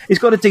 and it's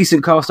got a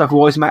decent cast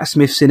otherwise. Matt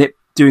Smith's in it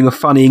doing a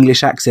funny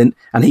English accent,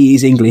 and he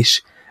is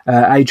English.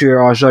 Adria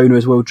Arjona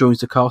as well joins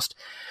the cast.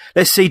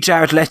 Let's see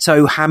Jared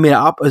Leto ham it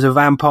up as a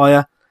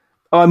vampire.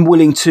 I'm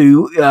willing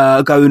to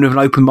go in with an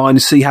open mind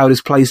and see how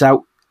this plays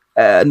out,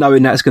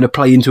 knowing that it's going to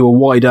play into a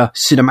wider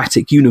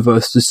cinematic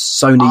universe, the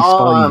Sony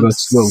Spideyverse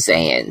as well.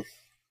 Saying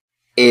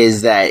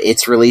is that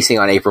it's releasing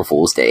on April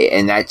Fool's Day,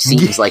 and that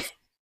seems like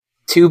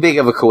too big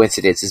of a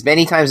coincidence. As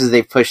many times as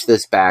they've pushed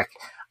this back,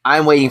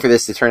 I'm waiting for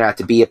this to turn out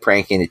to be a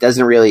prank, and it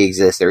doesn't really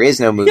exist. There is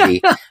no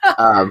movie.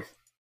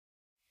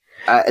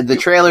 The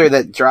trailer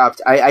that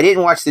dropped, I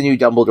didn't watch the new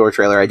Dumbledore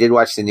trailer. I did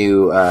watch the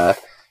new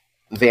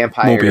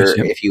Vampire, Morbius,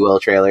 if you will,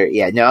 trailer.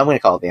 Yeah, no, I'm going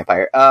to call it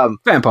Vampire.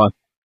 Vampire.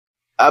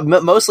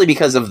 Mostly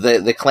because of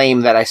the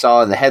claim that I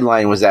saw in the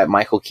headline was that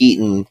Michael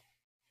Keaton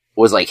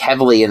was like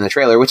heavily in the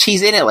trailer, which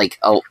he's in it like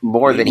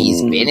more than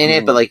he's been in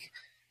it, but like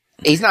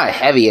he's not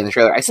heavy in the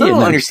trailer. I still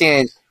don't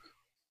understand.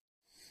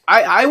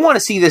 I want to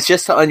see this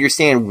just to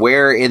understand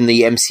where in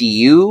the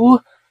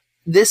MCU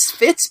this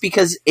fits,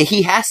 because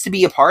he has to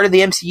be a part of the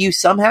MCU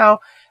somehow.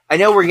 I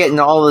know we're getting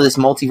all of this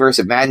multiverse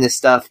of madness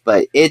stuff,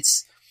 but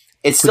it's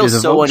still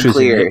so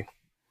unclear.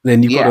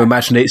 Then you've got to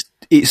imagine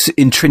it's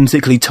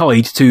intrinsically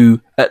tied to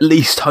at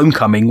least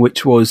Homecoming,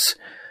 which was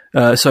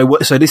so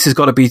this has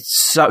got to be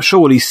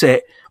surely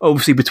set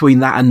obviously between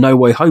that and No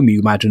Way Home, you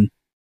imagine.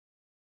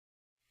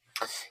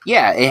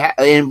 Yeah,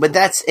 but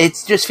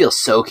it just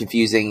feels so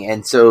confusing,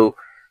 and so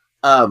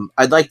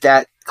I'd like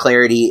that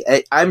clarity.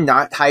 I'm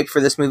not hyped for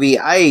this movie.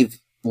 I've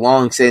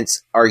long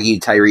since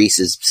argued Tyrese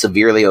is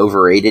severely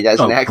overrated as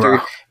an actor.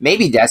 Bro.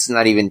 Maybe that's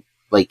not even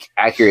like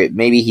accurate.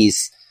 Maybe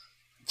he's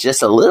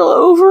just a little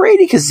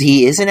overrated because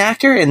he is an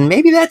actor, and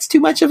maybe that's too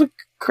much of a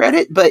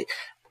credit. But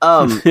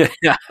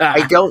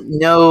I don't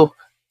know,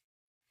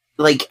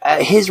 like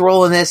his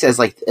role in this as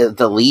like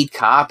the lead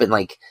cop, and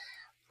like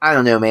I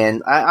don't know,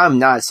 man. I'm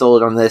not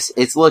sold on this.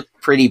 It's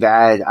looked pretty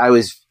bad.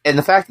 And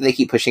the fact that they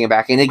keep pushing it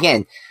back, and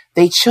again,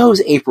 they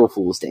chose April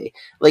Fool's Day.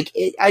 Like,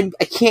 I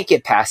can't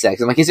get past that.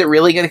 I'm like, is it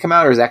really going to come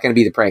out, or is that going to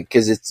be the prank?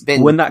 Because it's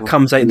been... When that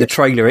comes out in the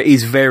trailer, it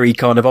is very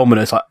kind of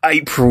ominous.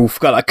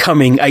 Like,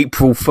 coming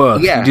April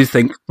 1st. Yeah. You just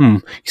think,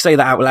 you say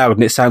that out loud,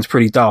 and it sounds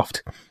pretty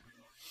daft.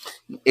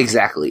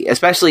 Exactly.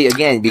 Especially,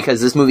 again,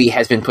 because this movie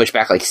has been pushed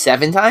back like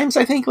 7 times,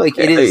 I think. Like,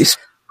 it is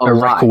a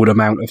record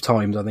amount of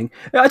times, I think.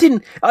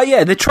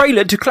 The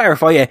trailer, to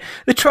clarify,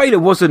 the trailer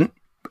wasn't...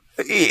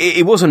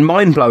 It wasn't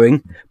mind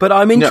blowing, but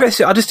I'm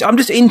interested. No. I'm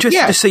just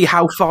interested to see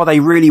how far they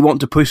really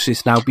want to push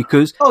this now,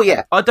 because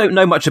I don't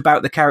know much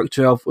about the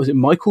character of, was it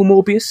Michael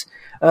Morbius?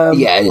 I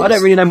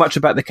don't really know much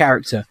about the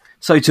character.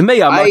 So to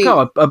me,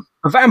 I'm a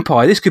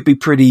vampire. This could be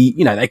pretty.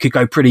 They could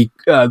go pretty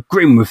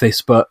grim with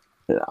this, but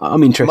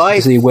I'm interested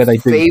to see where they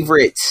do. My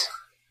favorite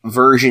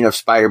version of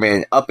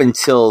Spider-Man up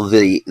until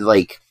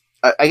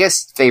I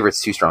guess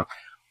favorite's too strong.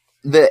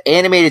 The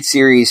animated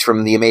series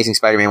from The Amazing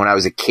Spider-Man when I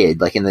was a kid,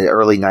 like in the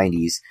early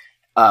 90s,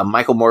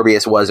 Michael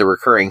Morbius was a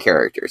recurring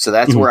character. So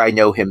that's where I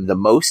know him the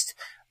most.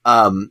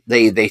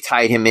 They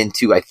tied him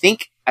into, I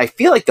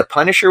feel like the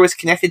Punisher was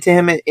connected to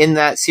him in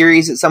that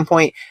series at some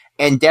point,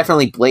 and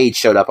definitely Blade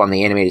showed up on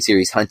the animated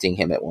series hunting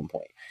him at one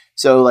point.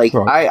 So like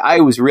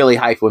I was really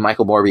hyped when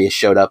Michael Morbius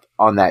showed up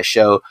on that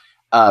show.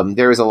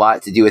 There was a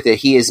lot to do with it.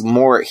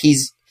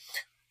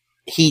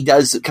 He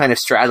does kind of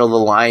straddle the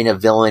line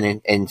of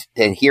villain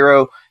and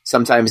hero.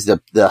 Sometimes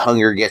the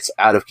hunger gets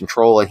out of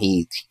control and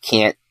he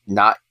can't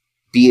not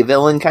be a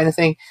villain kind of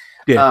thing.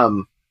 Yeah.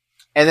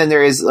 And then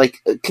there is like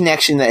a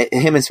connection that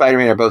him and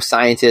Spider-Man are both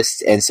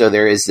scientists. And so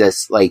there is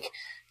this like,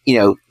 you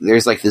know,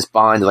 there's like this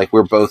bond, like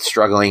we're both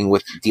struggling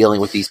with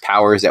dealing with these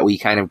powers that we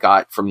kind of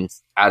got from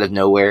out of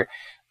nowhere.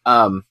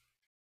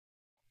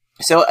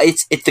 So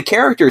it's the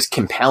character is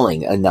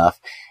compelling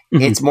enough.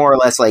 Mm-hmm. It's more or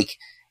less like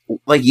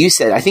you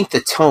said, I think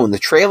the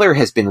trailer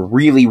has been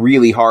really,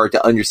 really hard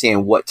to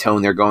understand what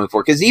tone they're going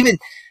for. Cause even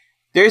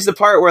there's the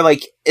part where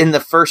like in the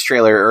first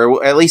trailer,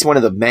 or at least one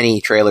of the many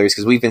trailers,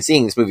 cause we've been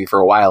seeing this movie for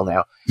a while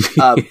now.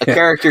 A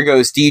character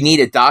goes, "Do you need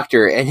a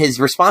doctor?" And his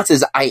response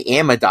is, "I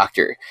am a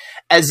doctor."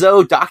 As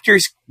though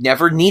doctors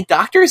never need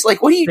doctors.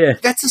 Like, what do you,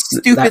 that's a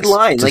stupid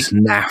line. Like,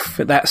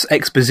 naff. That's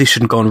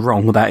exposition gone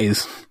wrong. That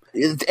is.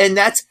 And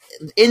that's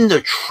in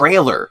the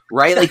trailer,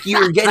 right? Like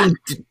you're getting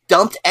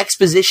dumped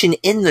exposition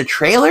in the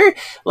trailer.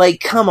 Like,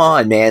 come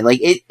on, man. Like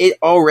it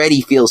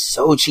already feels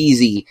so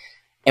cheesy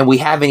and we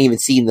haven't even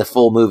seen the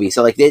full movie.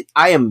 So like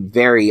I am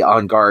very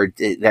on guard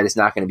that it's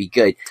not going to be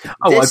good.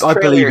 Oh, I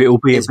believe it will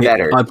be a bit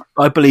better.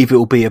 I believe it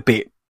will be a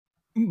bit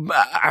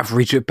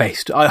average at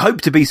best. I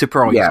hope to be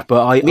surprised,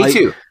 but Me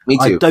too.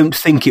 I don't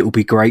think it will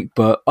be great,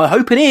 but I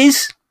hope it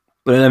is.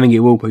 But I don't think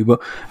it will be.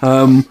 But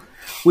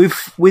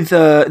with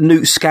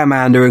Newt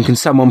Scamander and Can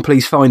Someone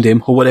Please Find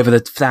Him, or whatever the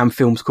damn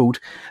film's called,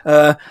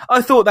 I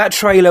thought that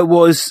trailer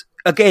was,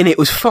 again, it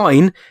was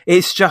fine.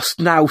 It's just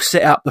now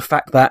set up the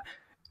fact that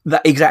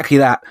exactly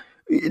that.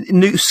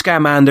 Newt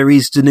Scamander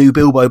is the new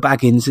Bilbo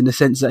Baggins in the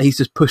sense that he's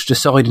just pushed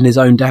aside in his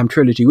own damn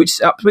trilogy, which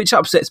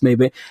upsets me a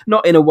bit.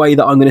 Not in a way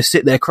that I'm going to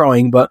sit there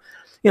crying, but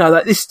you know,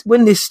 that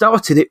when this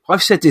started,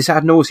 I've said this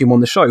ad nauseum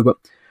on the show, but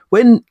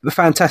when the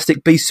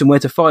Fantastic Beasts and Where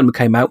to Find Them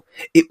came out,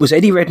 it was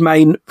Eddie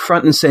Redmayne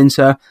front and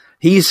centre.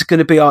 He's going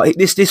to be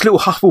this little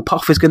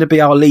Hufflepuff is going to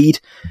be our lead,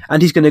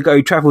 and he's going to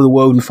go travel the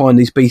world and find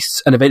these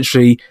beasts and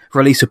eventually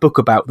release a book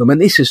about them. And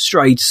this has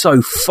strayed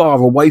so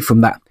far away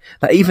from that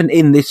even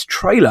in this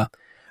trailer,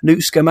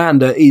 Newt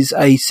Scamander is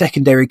a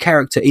secondary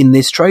character in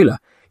this trailer.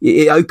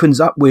 It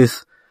opens up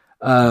with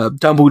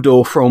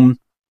Dumbledore from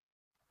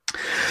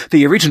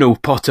the original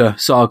Potter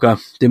saga,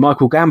 the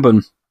Michael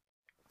Gambon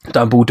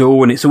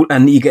Dumbledore,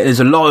 and there's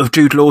a lot of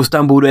Jude Law's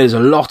Dumbledore. There's a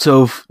lot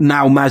of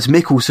now Mads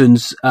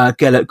Mikkelsen's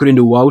Gellert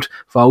Grindelwald,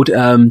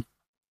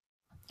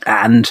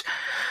 and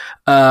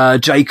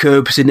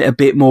Jacob's in it a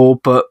bit more,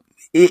 but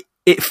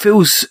it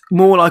feels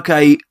more like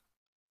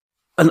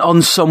an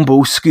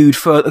ensemble skewed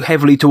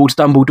heavily towards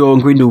Dumbledore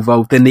and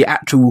Grindelwald than the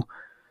actual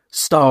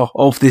star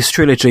of this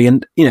trilogy.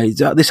 And you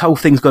know, this whole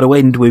thing's got to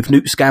end with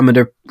Newt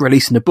Scamander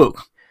releasing a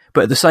book,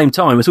 but at the same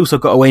time, it's also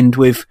got to end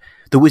with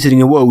the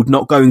Wizarding World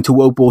not going to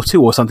World War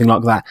II or something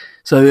like that.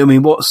 So, I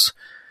mean,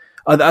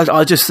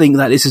 I just think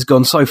that this has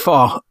gone so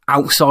far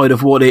outside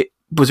of what it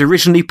was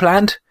originally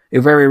planned. A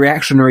very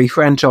reactionary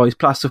franchise,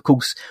 plus, of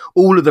course,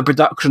 all of the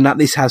production that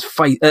this has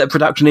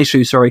production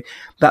issues,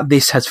 that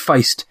this has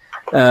faced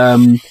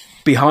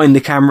behind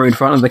the camera, in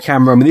front of the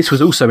camera. I mean, this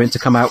was also meant to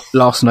come out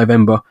last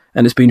November,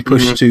 and it's been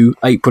pushed to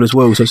April as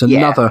well. So it's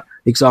another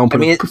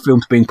example of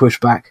films being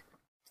pushed back.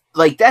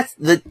 Like,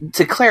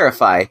 to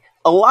clarify,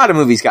 a lot of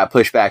movies got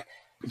pushed back.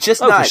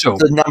 Just not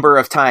the number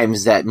of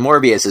times that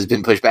Morbius has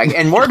been pushed back.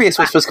 And Morbius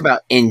was supposed to come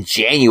out in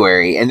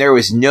January, and there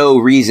was no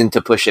reason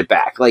to push it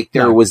back. Like,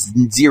 there was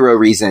zero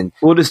reason.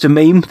 What is the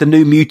meme? The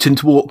New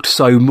Mutant walked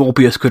so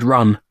Morbius could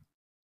run.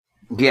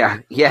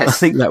 Yeah, yes. I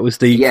think that was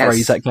the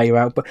phrase that came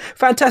out. But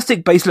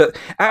Fantastic Beasts, look,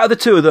 out of the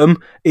two of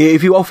them,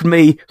 if you offered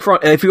me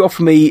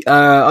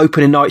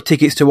opening night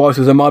tickets to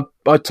either of them,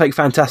 I'd take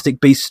Fantastic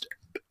Beasts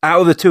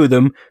out of the two of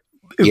them.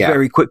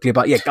 Very quickly,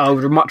 but I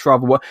would much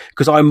rather work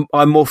because I'm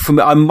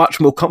much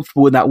more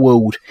comfortable in that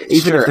world.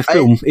 Even if the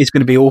film is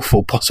going to be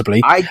awful, possibly.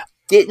 I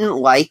didn't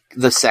like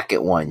the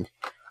second one.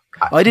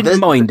 I didn't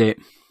mind it.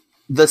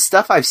 The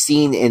stuff I've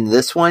seen in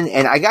this one,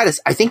 and I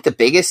think the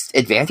biggest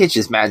advantage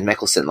is Mads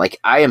Mikkelsen. Like,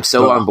 I am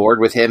so on board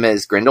with him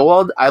as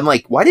Grindelwald. I'm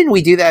like, why didn't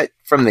we do that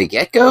from the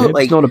get-go?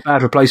 It's not a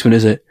bad replacement,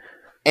 is it?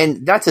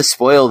 And not to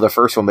spoil the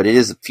first one, but it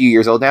is a few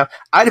years old now.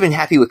 I'd have been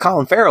happy with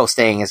Colin Farrell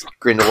staying as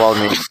Grindelwald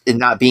and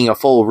not being a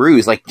full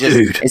ruse. Like,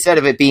 just instead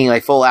of it being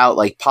like full out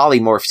like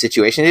polymorph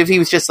situation, if he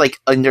was just like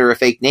under a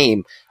fake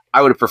name,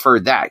 I would have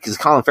preferred that because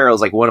Colin Farrell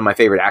is like one of my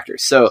favorite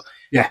actors. So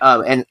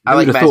and I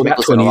like Mads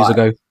Mikkelsen 20 years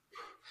ago.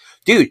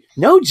 Dude,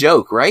 no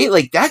joke, right?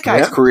 Like, that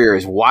guy's career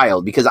is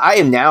wild because I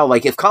am now,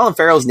 like, if Colin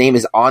Farrell's name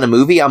is on a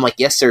movie, I'm like,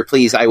 yes, sir,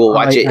 please, I will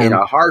watch it in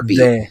a heartbeat.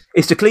 There.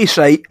 It's the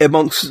cliche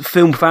amongst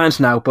film fans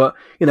now, but,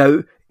 you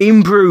know,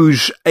 In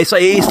Bruges, it's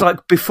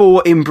like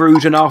before In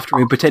Bruges and after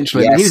him,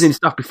 potentially. Yes. He was in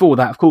stuff before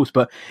that, of course,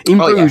 but In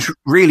Bruges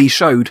really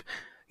showed,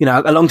 you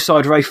know,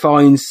 alongside Ralph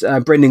Fiennes,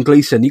 Brendan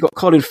Gleeson, you got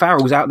Colin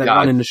Farrell's out there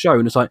running the show,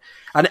 and it's like,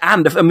 and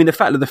I mean, the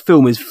fact that the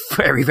film is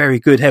very, very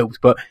good helps,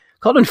 but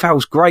Colin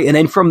Farrell's great, and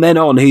then from then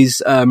on,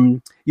 his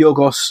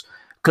Yorgos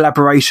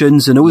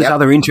collaborations and all this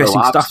other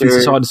interesting stuff he's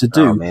decided to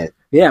do. Man.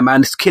 Yeah,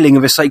 man, this killing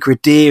of a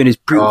sacred deer and his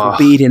brutal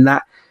beard in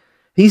that.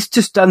 He's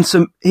just done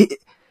some...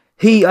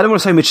 He I don't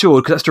want to say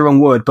matured because that's the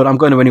wrong word, but I'm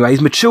going to anyway. He's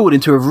matured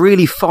into a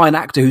really fine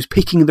actor who's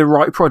picking the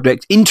right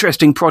project,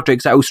 interesting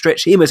projects that will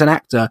stretch him as an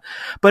actor,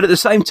 but at the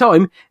same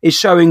time is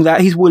showing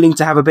that he's willing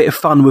to have a bit of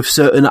fun with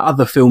certain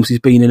other films he's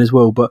been in as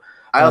well. But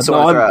I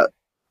also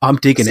I'm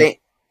digging it.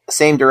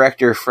 Same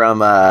director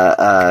from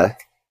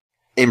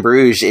In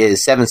Bruges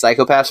is Seven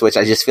Psychopaths, which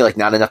I just feel like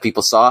not enough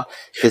people saw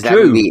because that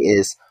movie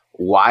is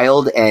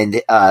wild,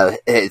 and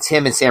it's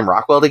him and Sam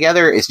Rockwell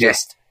together is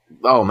just.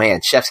 Oh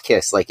man, chef's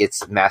kiss. Like,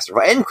 it's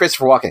masterful. And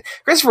Christopher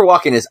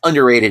Walken is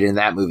underrated in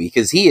that movie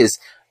because he is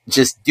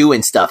just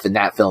doing stuff in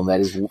that film that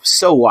is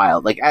so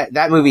wild. Like,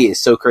 that movie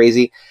is so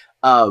crazy.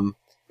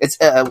 It's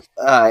and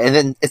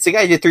then it's the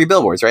guy who did 3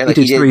 Billboards, right? Like,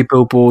 he did 3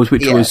 Billboards,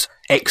 which was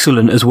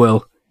excellent as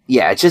well.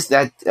 Yeah, just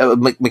that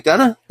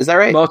McDonough, is that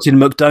right? Martin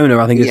McDonough,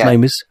 I think his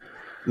name is.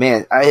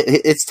 Man,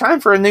 it's time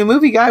for a new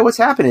movie, guy. What's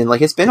happening?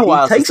 Like, it's been a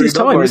while. He takes his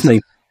time, doesn't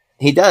he?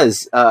 He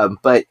does.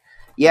 But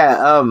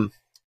yeah.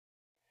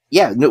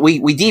 Yeah,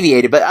 we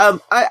deviated,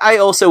 but I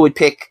also would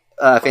pick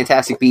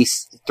Fantastic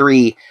Beasts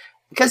 3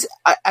 because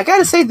I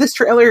gotta say this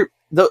trailer,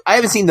 though I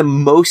haven't seen the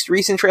most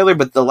recent trailer,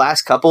 but the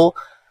last couple,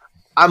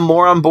 I'm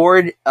more on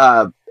board.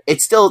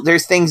 It's still,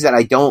 there's things that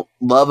I don't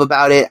love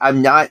about it.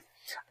 I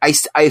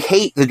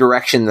hate the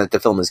direction that the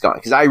film has gone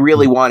because I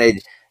really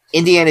wanted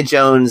Indiana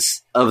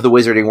Jones of the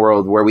Wizarding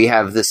World where we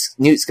have this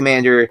Newt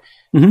Scamander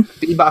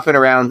bebopping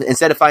around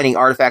instead of finding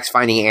artifacts,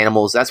 finding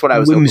animals. That's what I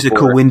was whimsical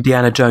hoping for.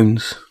 Indiana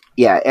Jones.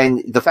 Yeah,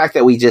 and the fact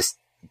that we just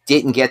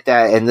didn't get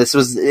that, and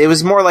it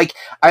was more like,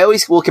 I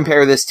always will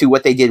compare this to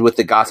what they did with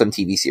the Gotham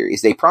TV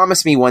series. They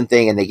promised me one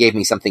thing, and they gave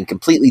me something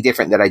completely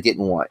different that I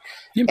didn't want.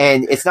 Yep.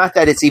 And it's not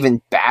that it's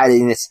even bad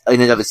in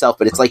and of itself,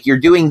 but it's like you're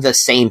doing the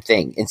same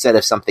thing instead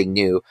of something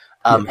new.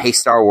 Hey,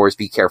 Star Wars,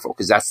 be careful,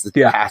 because that's the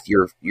path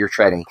you're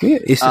treading. Yeah,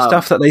 it's the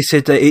stuff that they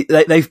said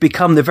that they've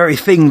become the very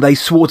thing they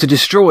swore to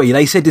destroy.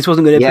 They said this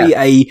wasn't going to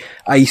be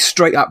a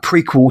straight up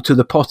prequel to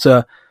the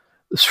Potter,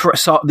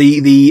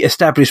 the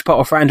established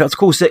Potter franchise.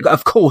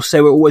 Of course,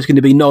 there were always going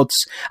to be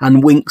nods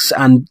and winks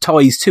and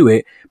ties to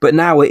it, but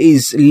now it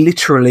is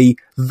literally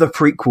the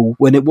prequel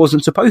when it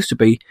wasn't supposed to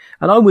be.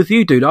 And I'm with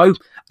you, dude.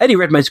 Eddie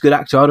Redmayne's a good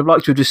actor. I'd have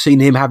liked to have just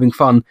seen him having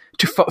fun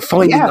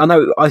finding. I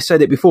know I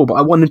said it before, but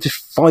I want him to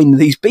find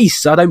these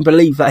beasts. I don't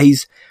believe that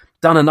he's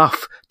done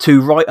enough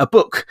to write a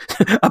book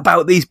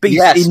about these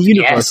beasts in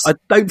universe. I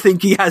don't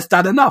think he has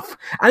done enough.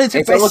 And it's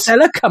a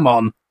bestseller. Come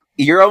on.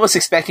 You're almost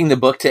expecting the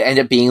book to end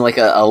up being like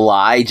a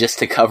lie just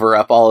to cover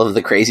up all of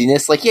the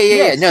craziness. Like,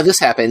 no, this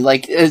happened.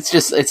 Like, it's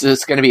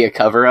just going to be a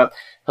cover up.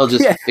 He'll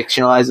just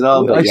fictionalize it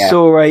all. But I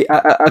saw a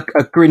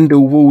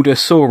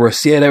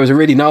Grindelwaldosaurus. Yeah, there was a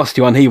really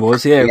nasty one. He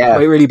was,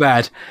 really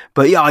bad.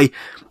 But yeah,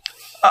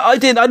 I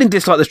didn't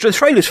dislike the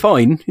trailer's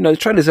fine. You know, the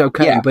trailer's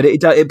okay, but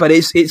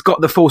it's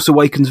got the Force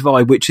Awakens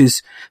vibe, which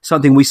is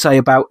something we say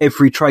about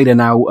every trailer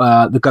now.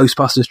 The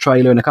Ghostbusters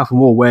trailer and a couple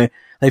more where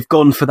they've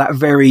gone for that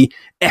very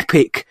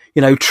epic,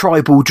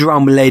 tribal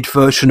drum-led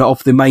version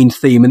of the main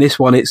theme. And this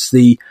one, it's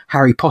the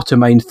Harry Potter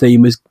main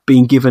theme has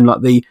been given like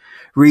the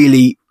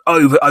really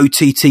over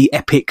OTT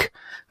epic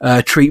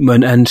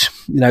treatment, and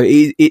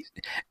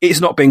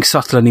it's not being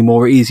subtle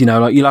anymore. It is,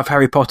 like, you love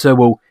Harry Potter,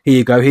 well, here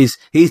you go, here's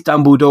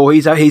Dumbledore,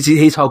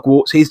 here's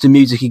Hogwarts, here's the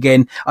music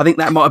again. I think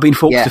that might have been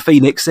Fawkes to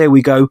Phoenix. There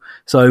we go.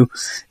 So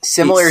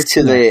similar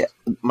to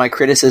my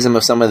criticism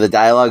of some of the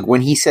dialogue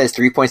when he says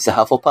 3 points to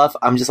Hufflepuff,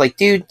 I'm just like,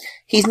 dude,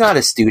 he's not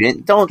a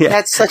student.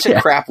 That's such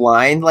a crap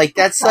line. Like,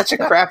 that's such a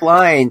crap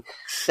line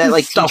that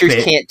like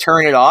teachers can't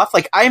turn it off.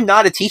 Like, I'm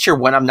not a teacher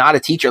when I'm not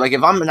a teacher. Like,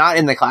 if I'm not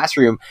in the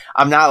classroom,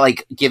 I'm not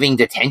like giving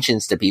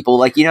detentions to people.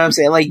 Like, you know what I'm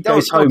saying? Like,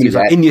 don't do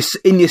that.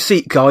 In your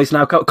seat, guys.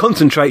 Now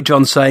concentrate,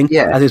 John's saying,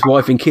 as his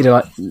wife and kid are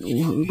like,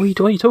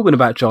 what are you talking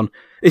about, John?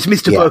 It's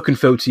Mr.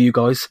 Birkenfeld to you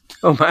guys.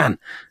 Oh man.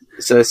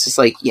 So it's just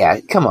like,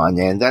 come on,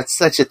 man. That's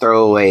such a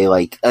throwaway,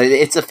 like,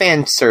 it's a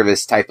fan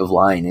service type of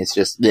line. It's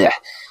just, I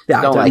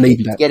don't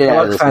need that. Get it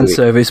out of this fan movie.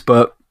 service,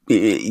 but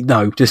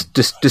no, just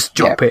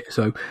drop it.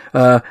 So,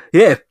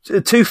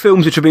 2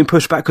 films which have been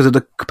pushed back because of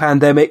the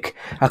pandemic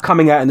are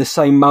coming out in the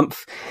same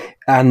month,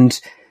 and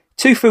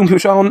 2 films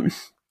which aren't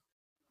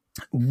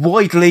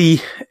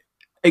widely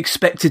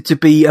expected to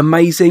be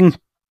amazing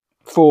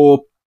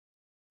for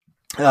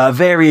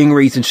varying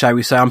reasons, shall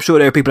we say. I'm sure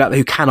there are people out there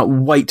who cannot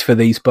wait for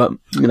these, but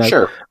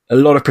a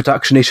lot of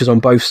production issues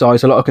on both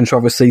sides, a lot of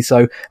controversy.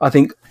 So I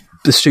think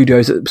the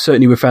studios,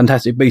 certainly with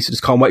Fantastic Beasts,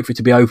 just can't wait for it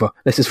to be over.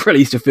 Let's just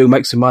release the film,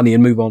 make some money,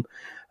 and move on.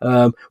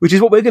 Which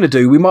is what we're going to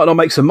do. We might not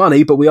make some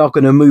money, but we are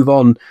going to move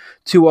on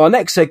to our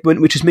next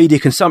segment, which is media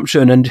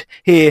consumption. And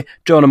here,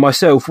 John and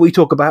myself, we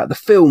talk about the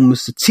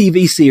films, the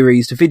TV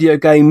series, the video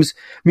games,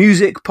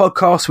 music,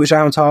 podcasts, which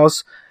aren't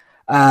ours,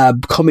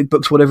 comic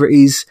books, whatever it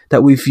is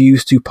that we've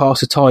used to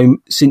pass the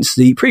time since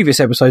the previous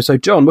episode. So,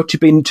 John, what you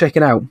been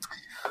checking out?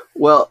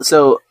 Well,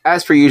 so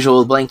as per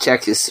usual, Blank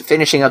Check is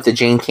finishing up the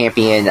Jane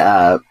Campion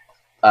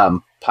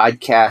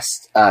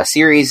podcast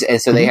series,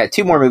 and so they had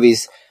 2 more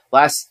movies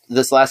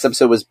this last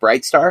episode was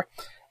Bright Star.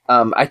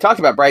 I talked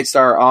about Bright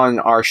Star on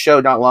our show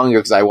not long ago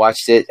because I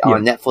watched it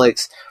on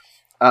Netflix.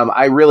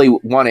 I really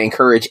want to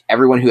encourage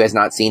everyone who has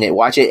not seen it,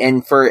 watch it.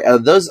 And for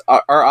those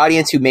our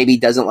audience who maybe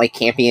doesn't like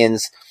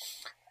Campion's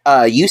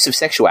use of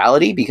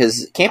sexuality,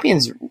 because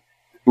Campion's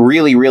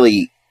really,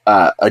 really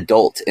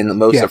adult in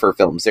most of her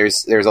films.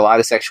 There's a lot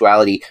of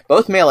sexuality,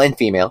 both male and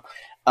female.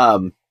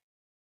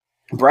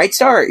 Bright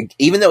Star,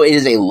 even though it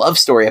is a love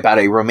story about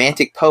a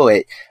romantic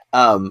poet,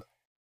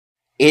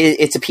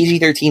 it's a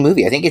PG-13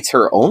 movie. I think it's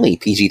her only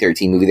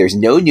PG-13 movie. There's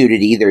no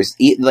nudity. There's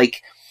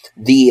like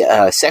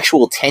the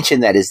sexual tension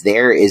that is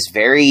there is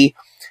very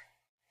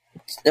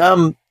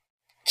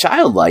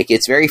childlike.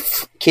 It's very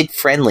kid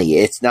friendly.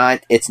 It's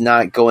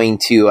not going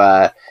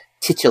to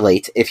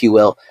titillate, if you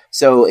will.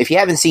 So if you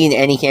haven't seen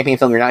any Campion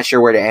film, you're not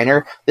sure where to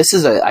enter. This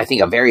is I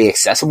think a very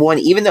accessible one,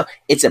 even though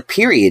it's a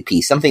period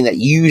piece, something that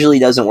usually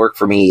doesn't work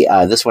for me.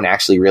 This one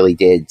actually really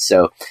did.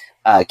 So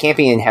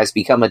Campion has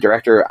become a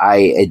director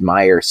I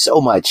admire so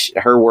much.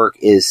 Her work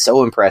is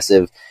so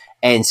impressive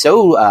and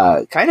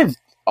so kind of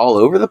all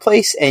over the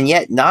place, and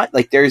yet not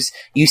like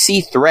you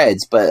see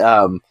threads,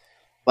 but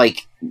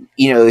like,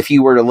 you know, if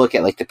you were to look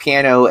at like The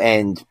Piano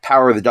and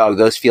Power of the Dog,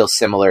 those feel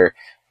similar.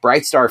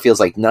 Bright Star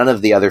feels like none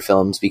of the other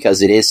films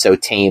because it is so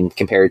tame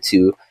compared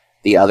to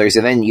the others.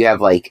 And then you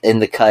have like In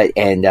the Cut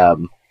and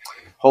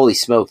Holy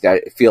Smoke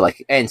that feel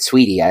like, and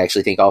Sweetie, I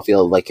actually think all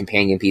feel like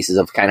companion pieces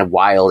of kind of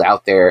wild,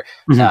 out there,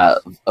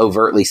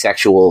 overtly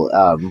sexual.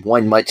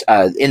 One much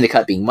In the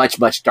Cut being much,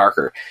 much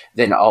darker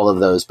than all of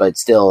those, but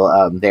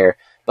still there.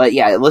 But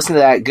yeah, listen to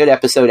that. Good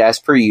episode as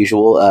per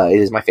usual.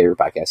 It is my favorite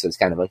podcast, so it's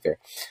kind of unfair.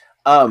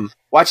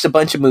 Watched a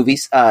bunch of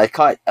movies.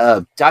 Caught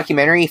a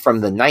documentary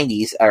from the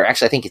 90s, or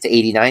actually I think it's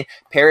 89.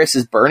 Paris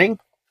is Burning.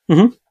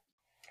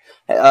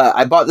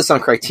 I bought this on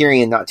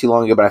Criterion not too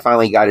long ago, but I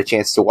finally got a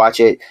chance to watch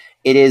it.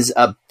 It is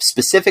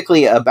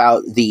specifically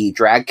about the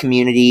drag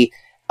community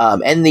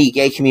and the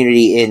gay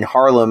community in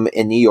Harlem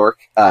in New York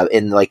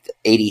in like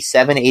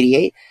 87,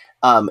 88.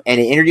 And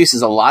it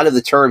introduces a lot of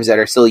the terms that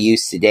are still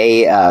used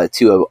today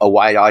to a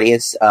wide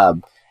audience,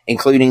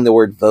 including the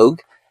word Vogue,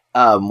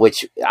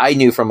 which I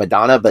knew from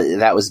Madonna, but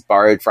that was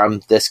borrowed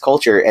from this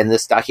culture and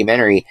this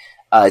documentary.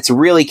 It's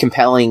really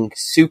compelling,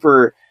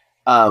 super,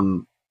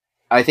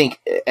 I think,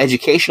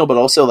 educational, but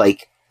also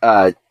like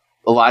a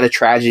lot of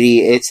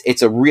tragedy.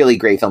 It's a really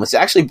great film. It's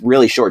actually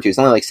really short too. It's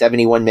only like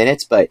 71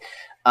 minutes, but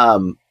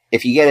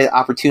if you get an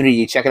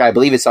opportunity to check it out, I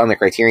believe it's on the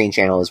Criterion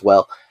channel as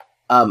well.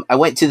 I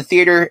went to the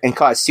theater and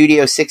caught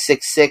Studio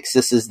 666.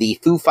 This is the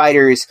Foo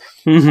Fighters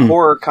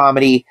horror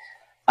comedy.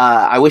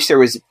 I wish there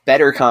was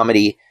better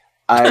comedy.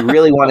 I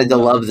really wanted to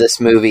love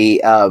this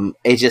movie.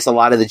 It's just a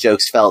lot of the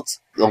jokes felt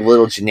a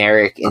little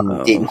generic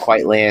and didn't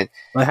quite land.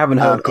 I haven't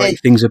heard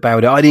great things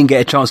about it. I didn't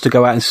get a chance to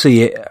go out and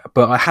see it,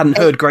 but I hadn't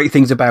heard great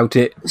things about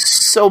it.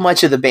 So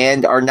much of the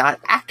band are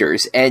not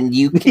actors, and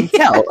you can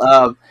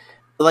tell.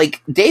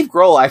 Like Dave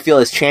Grohl, I feel,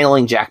 is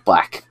channeling Jack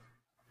Black,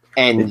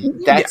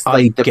 and that's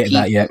like the peak.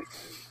 That yet.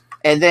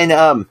 And then,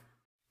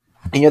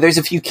 you know, there's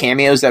a few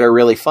cameos that are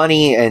really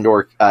funny and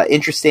or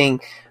interesting.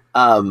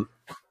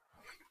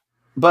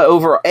 But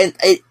overall, and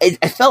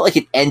I felt like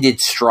it ended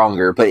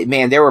stronger. But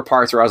man, there were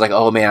parts where I was like,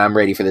 "Oh man, I'm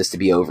ready for this to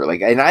be over."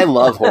 Like, and I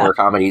love horror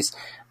comedies,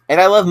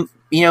 and I love,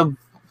 you know,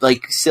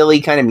 like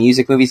silly kind of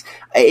music movies.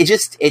 It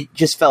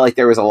just felt like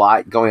there was a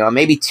lot going on,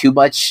 maybe too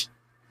much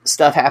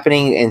stuff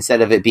happening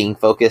instead of it being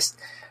focused.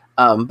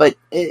 But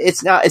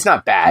it's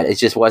not bad. It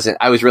just wasn't.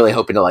 I was really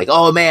hoping to like,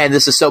 oh man,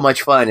 this is so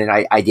much fun, and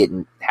I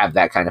didn't have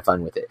that kind of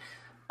fun with it.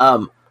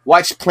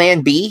 Watched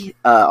Plan B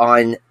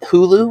on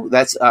Hulu.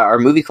 That's our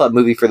movie club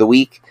movie for the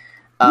week.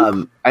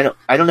 I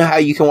don't know how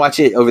you can watch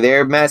it over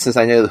there, Matt, since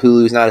I know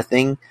Hulu's not a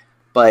thing.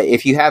 But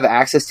if you have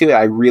access to it,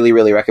 I really,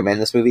 really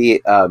recommend this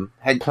movie.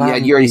 Had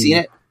you already seen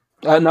it?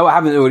 No, I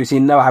haven't already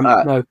seen it. No, I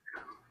haven't. No.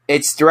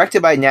 It's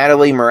directed by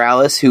Natalie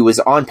Morales, who was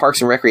on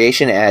Parks and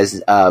Recreation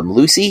as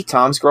Lucy,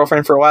 Tom's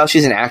girlfriend, for a while.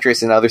 She's an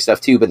actress and other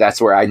stuff too, but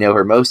that's where I know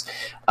her most.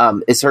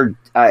 It's her.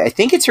 I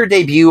think it's her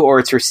debut or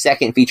it's her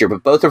second feature,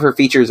 but both of her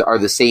features are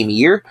the same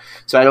year,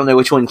 so I don't know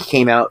which one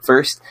came out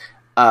first.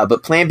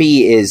 But Plan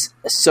B is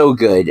so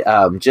good,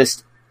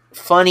 just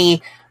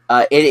funny.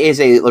 It is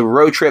a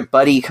road trip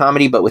buddy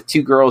comedy, but with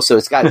two girls, so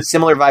it's got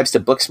similar vibes to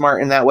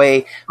Booksmart in that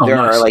way. There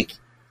are like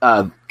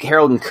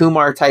Harold and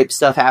Kumar type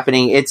stuff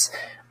happening. It's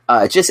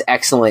just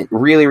excellent,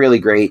 really, really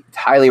great.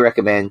 Highly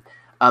recommend.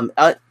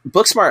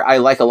 Booksmart I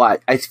like a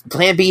lot.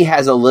 Plan B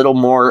has a little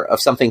more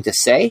of something to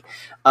say.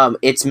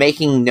 It's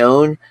making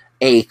known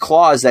a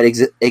clause that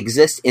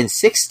exists in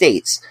 6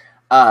 states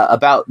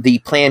about the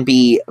Plan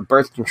B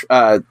birth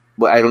control.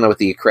 Well, I don't know what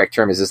the correct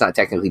term is. It's not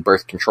technically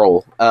birth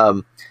control,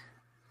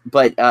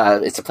 but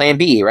it's a Plan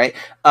B, right?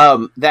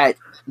 That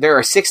there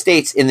are 6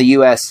 states in the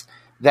U.S.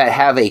 that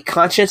have a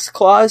conscience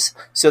clause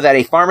so that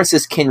a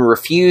pharmacist can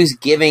refuse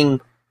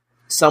giving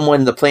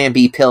someone the Plan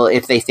B pill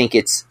if they think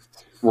it's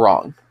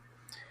wrong.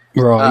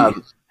 Right.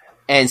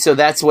 And so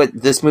that's what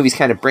this movie's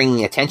kind of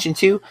bringing attention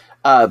to.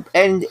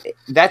 And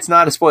that's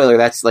not a spoiler.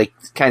 That's like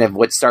kind of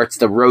what starts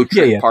the road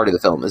trip part of the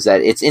film, is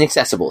that it's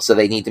inaccessible. So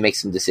they need to make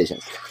some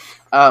decisions.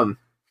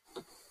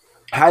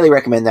 Highly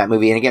recommend that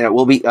movie. And again, it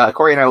will be,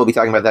 Corey and I will be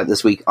talking about that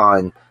this week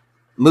on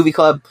Movie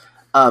Club.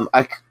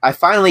 I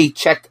finally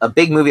checked a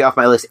big movie off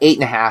my list,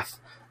 8.5.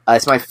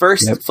 It's my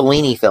first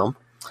Fellini film.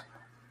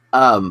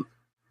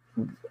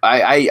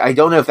 I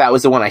don't know if that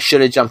was the one I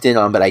should have jumped in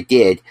on, but I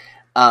did.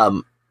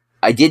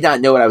 I did not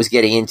know what I was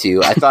getting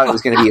into. I thought it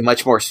was going to be a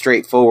much more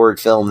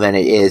straightforward film than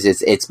it is.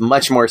 It's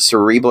much more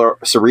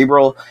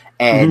cerebral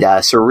and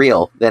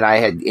surreal than I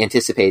had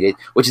anticipated,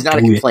 which is not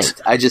a complaint.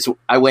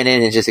 I went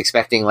in and just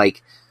expecting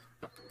like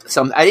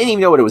I didn't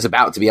even know what it was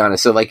about, to be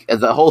honest. So like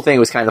the whole thing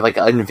was kind of like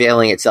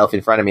unveiling itself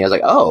in front of me. I was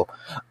like, oh,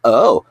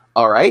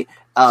 all right.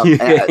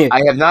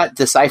 I have not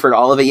deciphered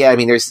all of it yet. I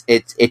mean,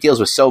 it deals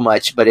with so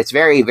much, but it's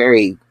very,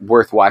 very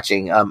worth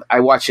watching. I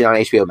watched it on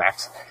HBO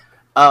Max.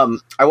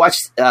 I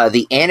watched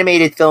the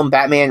animated film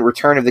Batman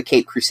Return of the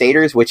Caped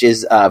Crusaders, which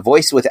is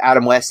voiced with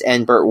Adam West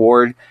and Burt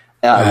Ward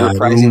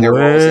reprising their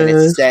roles, and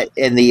it's set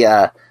in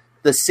the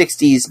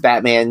 60s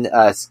Batman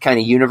kind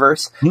of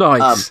universe.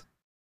 Nice.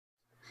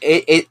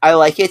 I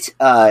like it.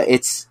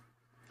 It's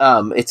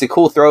a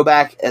cool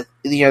throwback.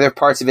 There are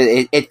parts of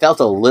it. It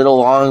felt a little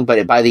long,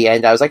 but by the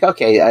end, I was like,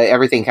 okay,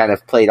 everything kind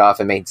of played off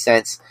and made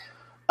sense.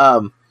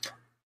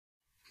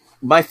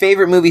 My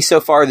favorite movie so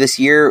far this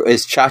year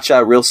is Cha-Cha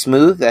Real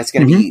Smooth. That's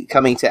going to be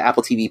coming to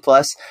Apple TV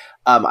Plus.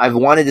 I've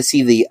wanted to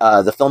see the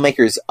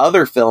filmmaker's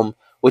other film,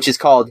 which is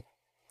called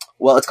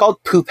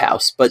Poop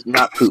House, but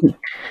not poop.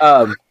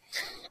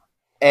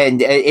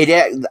 And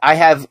I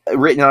have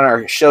written on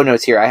our show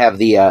notes here, I have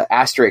the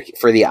asterisk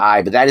for the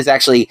I, but that is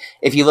actually,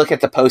 if you look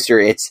at the poster,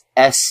 it's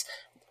S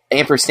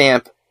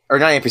ampersand, or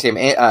not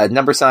ampersand,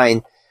 number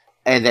sign,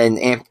 and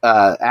then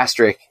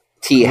asterisk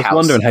T house. I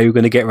was wondering how you're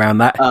going to get around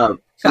that.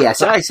 Yeah,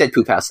 so I said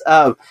Poop House.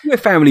 We're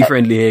family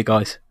friendly here,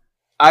 guys.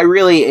 I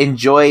really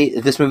enjoy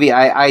this movie.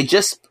 I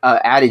just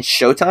added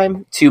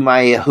Showtime to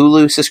my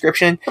Hulu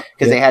subscription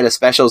because they had a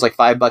special. It was like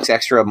 $5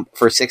 extra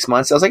for 6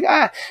 months. I was like,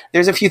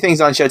 there's a few things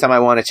on Showtime I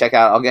want to check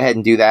out. I'll go ahead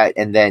and do that.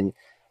 And then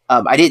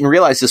I didn't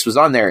realize this was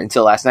on there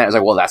until last night. I was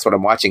like, well, that's what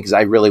I'm watching because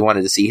I really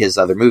wanted to see his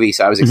other movie.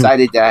 So I was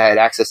excited that I had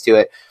access to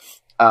it.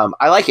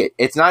 I like it.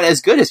 It's not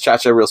as good as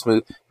Cha-Cha Real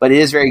Smooth, but it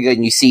is very good.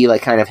 And you see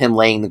like kind of him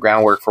laying the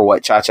groundwork for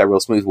what Cha-Cha Real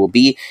Smooth will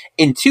be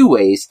in two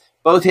ways,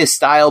 both his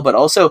style, but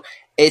also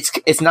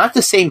it's not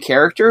the same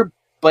character,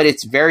 but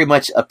it's very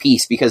much a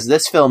piece because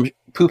this film,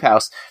 Poop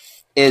House,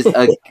 is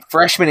a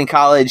freshman in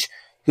college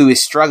who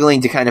is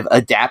struggling to kind of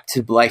adapt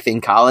to life in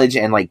college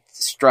and like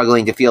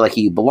struggling to feel like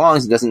he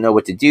belongs and doesn't know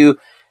what to do.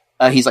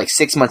 He's like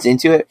 6 months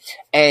into it.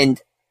 And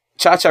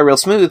Cha-Cha Real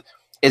Smooth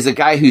is a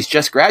guy who's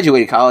just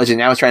graduated college and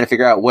now is trying to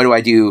figure out what do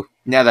I do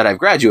now that I've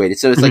graduated.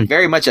 So it's like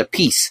very much a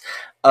piece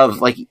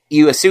of like,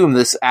 you assume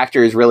this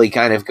actor is really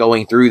kind of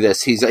going through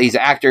this. He's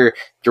actor,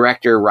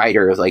 director,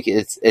 writer. Like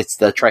it's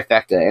the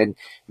trifecta. And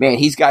man,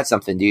 he's got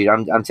something, dude.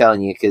 I'm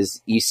telling you,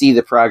 because you see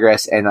the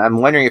progress, and I'm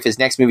wondering if his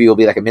next movie will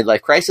be like a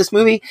midlife crisis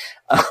movie,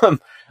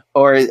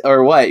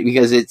 or what,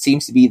 because it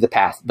seems to be the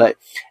path.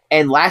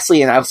 And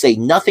lastly, and I'll say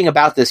nothing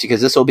about this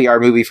because this will be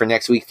our movie for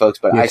next week, folks,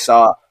 but I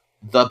saw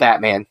The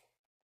Batman.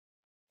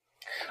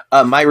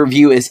 My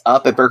review is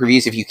up at Burke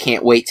Reviews if you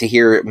can't wait to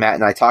hear Matt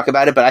and I talk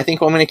about it, but I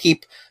think I'm going to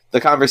keep the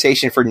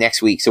conversation for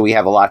next week, so we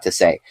have a lot to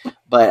say.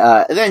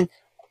 But then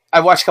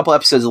I've watched a couple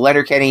episodes of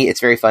Letterkenny.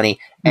 It's very funny,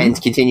 and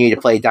continue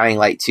to play Dying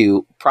Light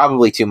 2,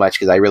 probably too much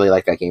because I really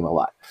like that game a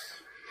lot.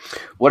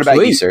 What about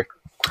you, sir?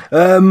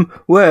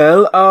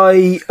 Well,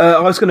 I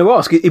was going to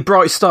ask,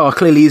 Bright Star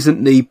clearly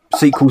isn't the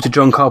sequel to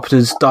John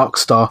Carpenter's Dark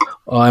Star.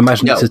 I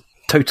imagine it's a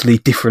totally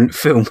different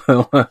film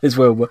as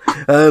well. But,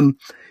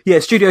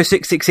 Studio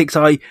 666,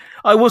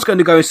 I was going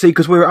to go and see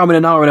because we were umming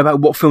and ahhing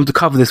about what film to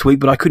cover this week,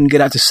 but I couldn't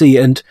get out to see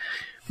it, and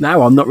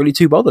now I'm not really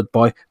too bothered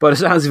by the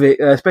sounds of it.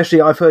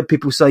 Especially, I've heard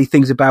people say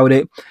things about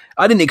it.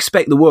 I didn't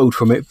expect the world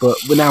from it, but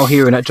we're now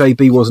hearing that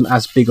JB wasn't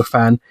as big a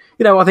fan.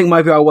 I think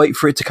maybe I'll wait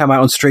for it to come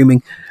out on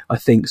streaming. I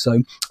think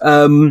so.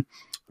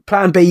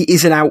 Plan B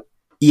isn't out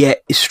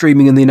yet. It's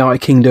streaming in the United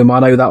Kingdom. I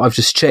know that. I've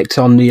just checked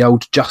on the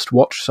old Just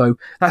Watch, so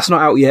that's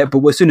not out yet.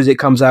 But as soon as it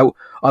comes out,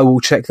 I will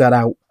check that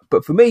out.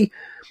 But for me,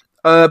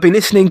 I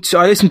listened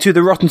to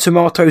the Rotten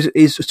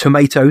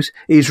Tomatoes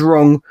is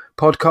Wrong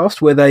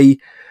podcast, where they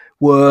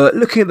were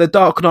looking at The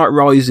Dark Knight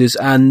Rises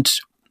and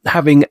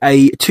having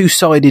a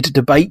two-sided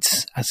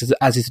debate, as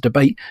is a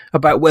debate,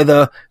 about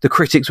whether the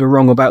critics were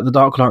wrong about The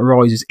Dark Knight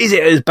Rises. Is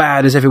it as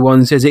bad as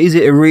everyone says it? Is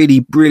it a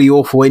really, really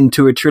awful end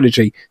to a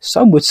trilogy?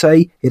 Some would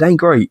say it ain't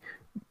great,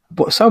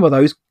 but some of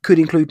those could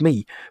include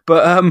me.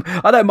 But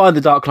I don't mind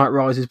The Dark Knight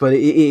Rises, but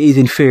it is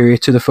inferior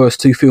to the first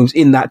two films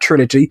in that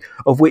trilogy,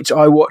 of which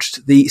I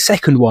watched the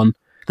second one,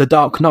 The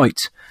Dark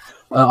Knight.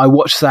 I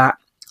watched that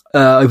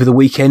over the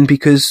weekend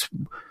because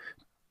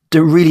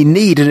don't really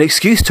need an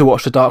excuse to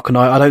watch The Dark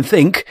Knight, I don't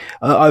think.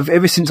 I've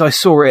ever since I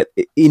saw it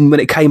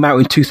when it came out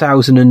in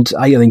 2008,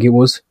 I think it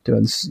was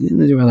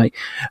 2008.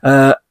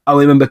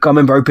 I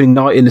remember opening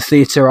night in the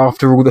theatre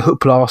after all the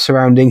hoopla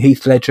surrounding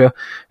Heath Ledger.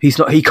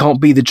 He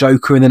can't be the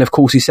Joker, and then of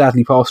course he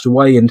sadly passed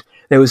away, and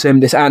there was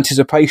this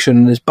anticipation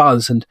and this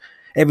buzz, and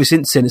ever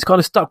since then it's kind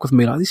of stuck with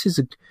me. Like, this is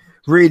a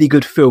really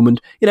good film,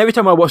 and every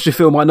time I watch the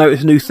film, I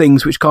notice new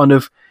things which kind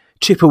of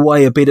chip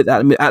away a bit at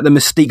the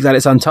mystique that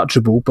it's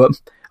untouchable. But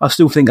I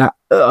still think that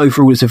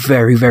overall it's a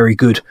very, very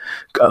good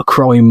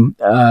crime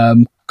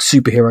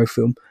superhero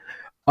film.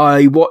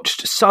 I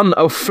watched Son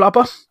of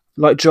Flubber,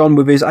 like John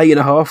with his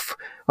 8.5.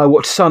 I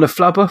watched Son of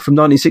Flubber from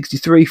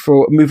 1963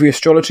 for movie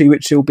astrology,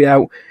 which will be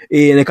out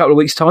in a couple of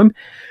weeks' time.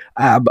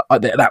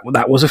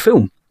 That was a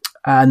film.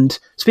 And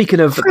speaking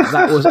of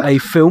that was a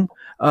film,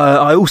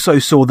 I also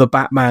saw The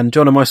Batman.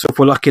 John and myself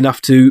were lucky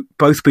enough to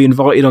both be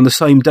invited on the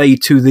same day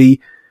to the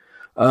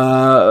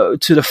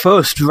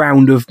first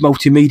round of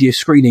multimedia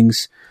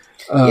screenings.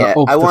 I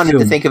wanted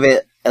to think of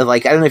it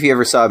like, I don't know if you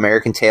ever saw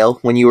American Tail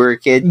when you were a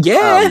kid.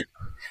 Yeah.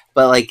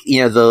 But like,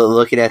 the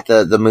looking at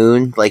the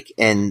moon, like,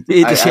 and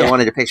I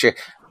wanted to picture,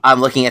 I'm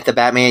looking at the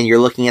Batman, you're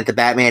looking at the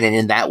Batman, and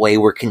in that way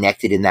we're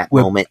connected in that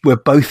moment. We're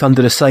both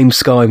under the same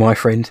sky, my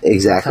friend.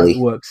 Exactly. That's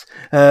how it works.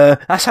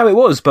 That's how it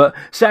was, but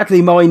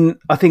sadly mine,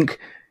 I think,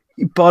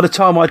 by the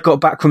time I'd got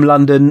back from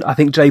London, I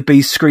think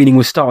JB's screening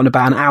was starting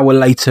about an hour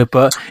later,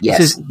 but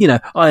yes.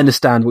 I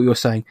understand what you're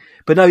saying.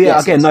 But no,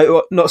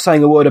 no, not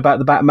saying a word about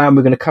the Batman.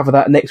 We're going to cover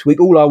that next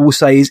week. All I will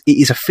say is it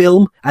is a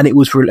film, and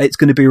it's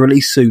going to be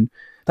released soon.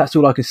 That's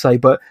all I can say.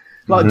 But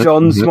like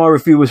John's, my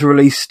review was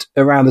released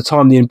around the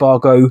time the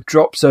embargo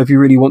dropped. So if you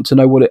really want to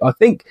know what I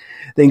think,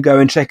 then go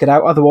and check it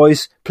out.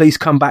 Otherwise, please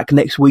come back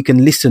next week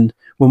and listen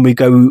when we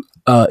go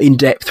in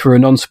depth for a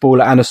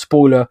non-spoiler and a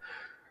spoiler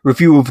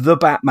review of The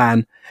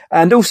Batman.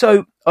 And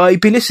also,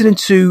 I've been listening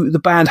to the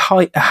band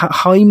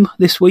Haim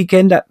this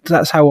weekend.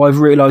 That's how I've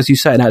realised you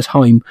say it. That's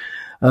Haim.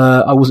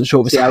 I wasn't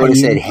sure if it's I would have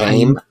said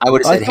Haim.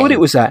 I thought it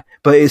was that,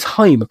 but it's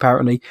Haim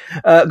apparently.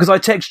 Because I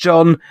text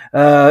John,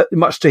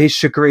 much to his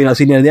chagrin, I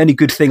said, the only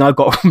good thing I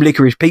got from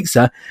Licorice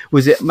Pizza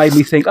was it made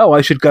me think, I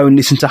should go and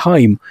listen to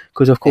Haim,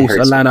 because of course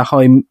Alana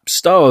Haim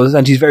stars,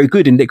 and she's very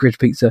good in Licorice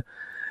Pizza.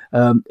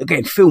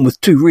 Again, film with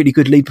 2 really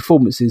good lead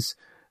performances,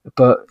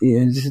 but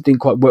this didn't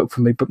quite work for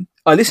me. But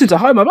I listened to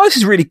Haim. This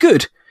is really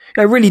good.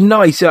 Really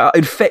nice,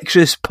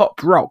 infectious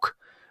pop rock.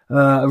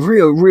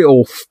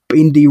 Real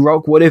indie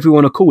rock, whatever you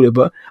want to call it,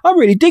 but I'm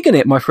really digging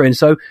it, my friend.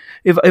 So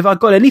if I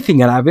got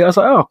anything out of it, I was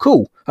like, oh,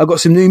 cool. I've got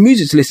some new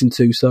music to listen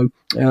to. So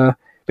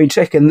been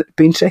checking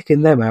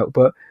them out.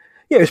 But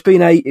yeah,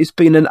 it's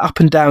been an up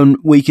and down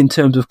week in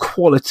terms of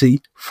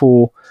quality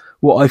for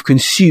what I've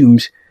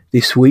consumed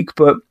this week.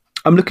 But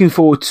I'm looking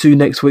forward to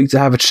next week to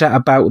have a chat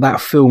about that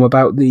film,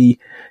 about the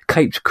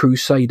Caped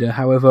Crusader.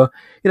 However,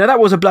 that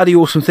was a bloody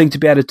awesome thing to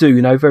be able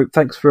to do.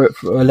 Thanks for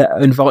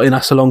inviting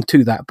us along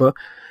to that. But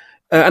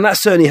and that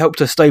certainly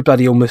helped us stay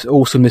bloody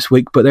awesome this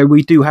week. But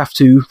we do have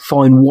to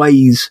find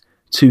ways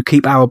to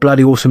keep our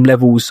bloody awesome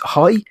levels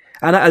high,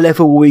 and at a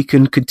level where we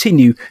can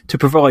continue to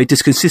provide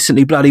this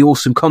consistently bloody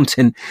awesome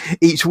content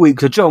each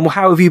week. So, John,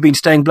 how have you been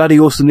staying bloody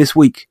awesome this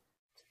week?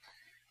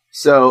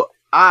 So,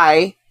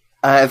 I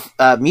have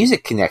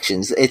music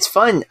connections. It's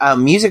fun.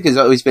 Music has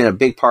always been a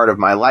big part of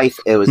my life.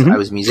 I was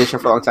a musician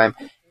for a long time,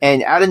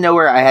 and out of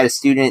nowhere, I had a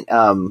student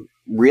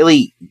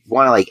really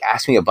want to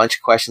ask me a bunch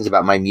of questions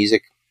about my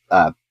music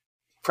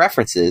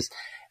preferences,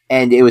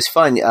 and it was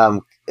fun.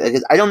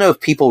 I don't know if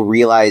people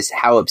realize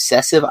how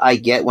obsessive I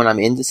get when I'm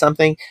into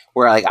something,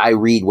 where I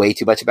read way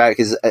too much about it.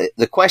 Because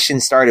the question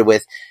started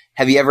with,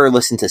 "Have you ever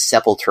listened to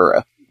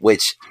Sepultura?"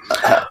 Which,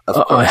 of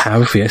course, I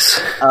have, yes.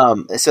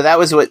 So that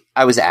was what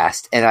I was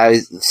asked,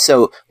 and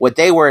what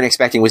they weren't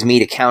expecting was me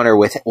to counter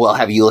with, "Well,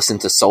 have you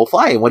listened to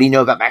Soulfly? And what do you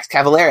know about Max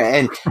Cavalera?"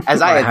 And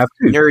as I have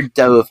nerd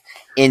dove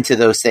into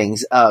those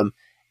things,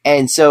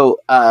 and so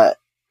I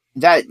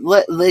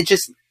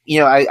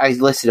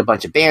listed a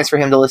bunch of bands for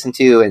him to listen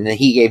to, and then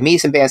he gave me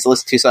some bands to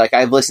listen to. So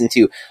I've listened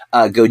to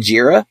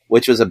Gojira,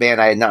 which was a band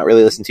I had not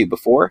really listened to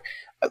before.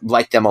 I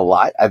liked them a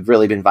lot. I've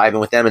really been vibing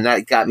with them, and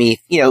that got me.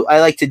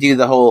 I like to do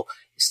the whole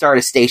start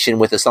a station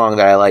with a song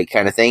that I like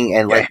kind of thing,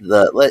 and let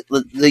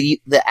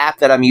the app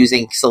that I'm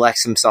using select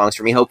some songs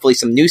for me. Hopefully,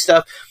 some new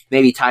stuff.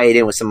 Maybe tie it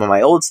in with some of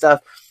my old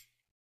stuff,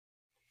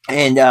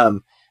 and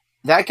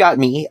that got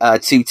me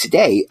to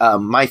today.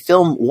 My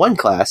film 1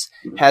 class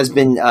has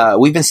been.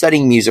 We've been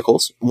studying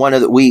musicals.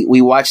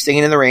 We watched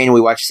Singing in the Rain and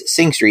we watched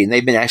Sing Street, and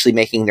they've been actually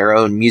making their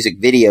own music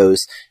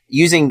videos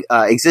using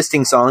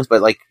existing songs,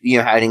 but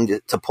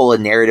having to pull a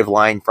narrative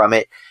line from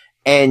it.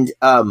 And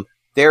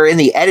they're in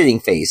the editing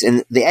phase,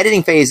 and the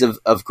editing phase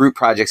of group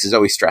projects is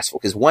always stressful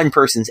because one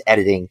person's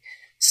editing.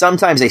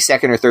 Sometimes a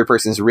second or third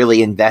person is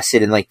really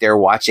invested in they're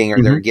watching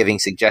or they're giving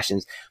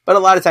suggestions, but a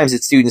lot of times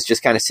it's students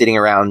just kind of sitting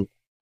around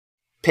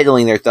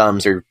piddling their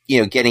thumbs or,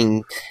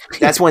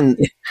 that's when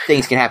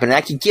things can happen. And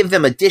I could give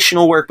them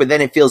additional work, but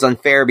then it feels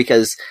unfair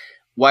because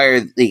why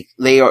are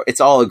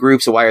it's all a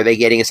group. So why are they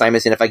getting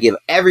assignments? And if I give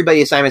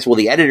everybody assignments, well,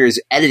 the editor's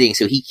editing,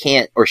 so he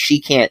can't or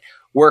she can't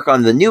work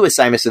on the new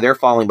assignments. So they're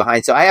falling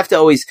behind. So I have to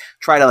always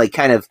try to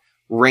kind of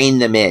rein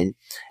them in.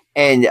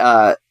 And,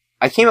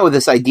 I came up with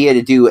this idea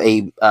to do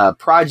a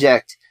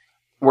project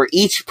where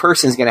each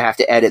person's going to have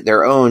to edit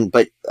their own,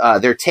 but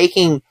they're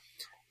taking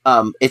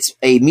it's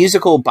a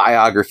musical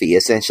biography,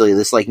 essentially,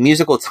 this like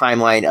musical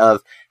timeline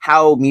of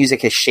how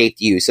music has shaped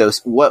you. So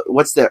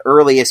what's the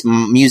earliest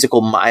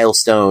musical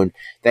milestone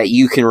that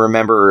you can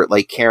remember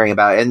like caring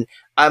about? And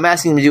I'm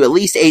asking them to do at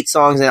least 8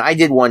 songs, and I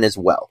did one as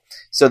well.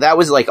 So that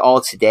was like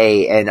all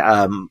today.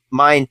 And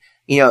mine,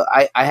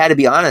 I had to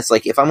be honest,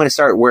 like if I'm going to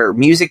start where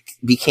music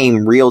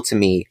became real to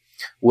me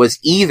was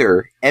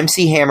either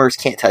MC Hammer's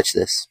Can't Touch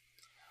This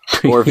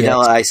or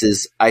Vanilla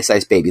Ice's Ice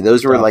Ice Baby.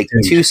 Those were like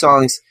 2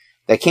 songs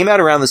that came out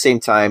around the same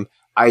time.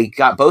 I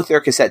got both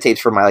their cassette tapes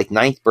for my like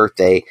 9th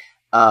birthday.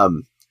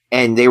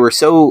 And they were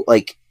so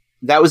like,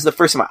 that was the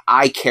first time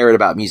I cared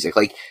about music.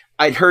 Like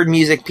I'd heard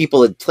music,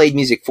 people had played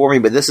music for me,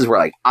 but this is where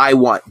like, I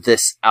want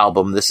this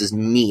album. This is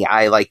me.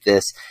 I like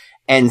this.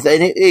 And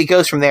then it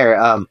goes from there.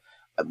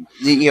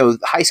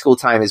 High school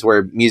time is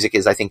where music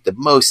is, I think, the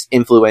most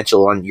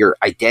influential on your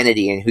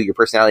identity and who your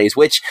personality is,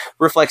 which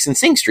reflects in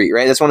Sing Street,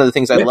 right? That's one of the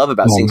things I love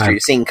about Sing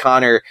Street, seeing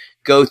Connor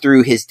go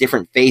through his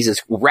different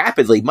phases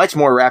rapidly, much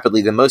more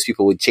rapidly than most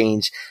people would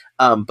change.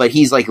 But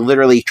he's like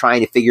literally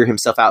trying to figure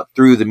himself out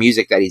through the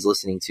music that he's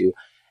listening to.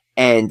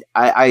 And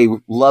I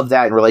love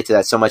that and relate to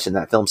that so much in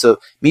that film. So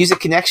Music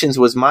Connections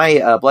was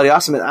my Bloody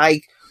Awesome. And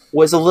I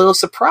was a little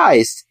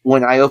surprised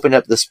when I opened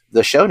up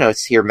the show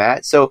notes here,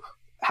 Matt. So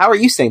how are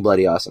you saying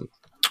Bloody Awesome?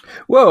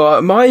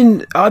 Well,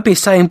 I've been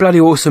saying Bloody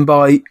Awesome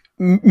by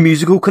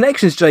Musical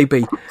Connections,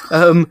 JB.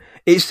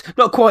 It's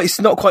not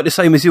quite the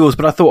same as yours,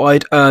 but I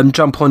thought I'd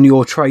jump on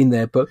your train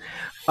there. But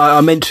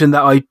I mentioned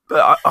that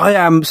I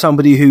am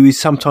somebody who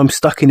is sometimes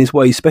stuck in his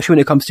ways, especially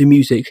when it comes to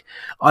music.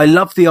 I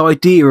love the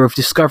idea of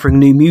discovering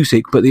new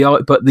music, but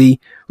the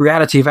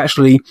reality of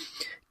actually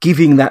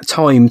giving that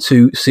time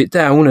to sit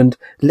down and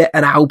let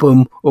an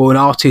album or an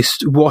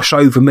artist wash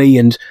over me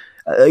and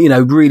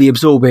really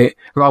absorb it,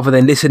 rather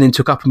than listening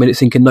to a couple of minutes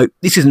thinking, no,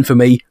 this isn't for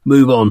me,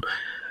 move on.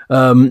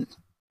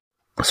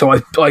 So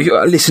I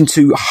listened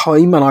to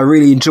Haim and I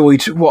really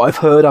enjoyed what I've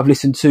heard. I've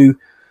listened to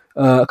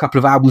a couple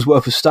of albums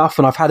worth of stuff,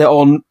 and I've had it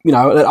on,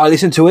 I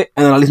listen to it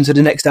and then I listen to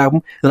the next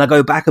album, then I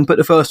go back and put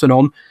the first one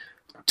on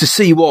to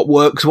see what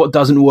works, what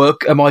doesn't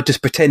work. Am I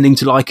just pretending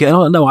to like it?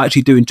 Oh, no, I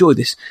actually do enjoy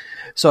this.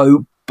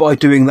 So by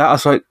doing that, I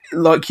was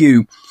like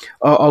you,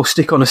 I'll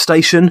stick on a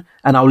station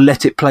and I'll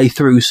let it play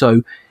through.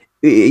 So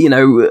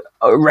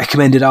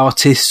recommended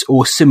artists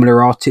or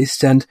similar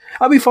artists, and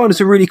I've been finding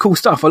some really cool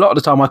stuff. A lot of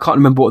the time I can't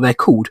remember what they're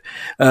called,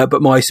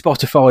 but my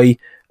Spotify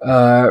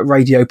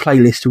radio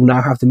playlist will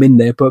now have them in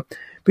there. But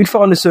been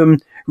finding some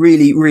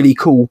really, really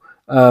cool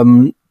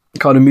kind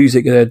of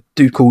music. A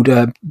dude called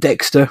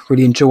Dexter,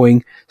 really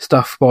enjoying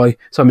stuff by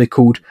somebody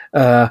called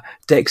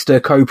Dexter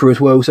Cobra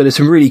as well. So there's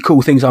some really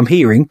cool things I'm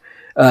hearing,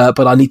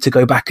 but I need to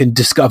go back and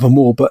discover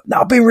more. But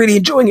no, I've been really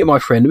enjoying it, my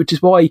friend, which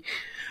is why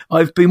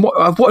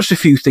I've watched a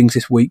few things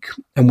this week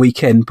and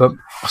weekend, but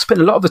I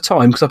spent a lot of the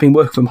time, because I've been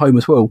working from home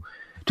as well,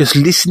 just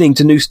listening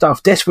to new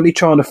stuff, desperately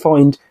trying to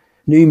find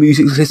new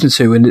music to listen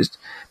to. And it's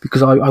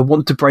because I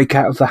want to break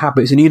out of the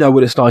habits. And you know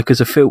what it's like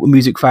as a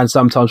music fan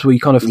sometimes, where you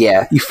kind of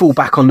you fall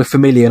back on the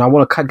familiar, and I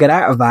want to get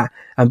out of that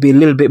and be a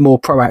little bit more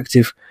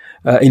proactive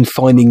in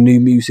finding new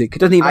music. It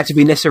doesn't even have to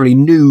be necessarily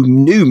new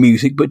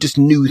music, but just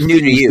new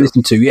things to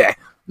listen to.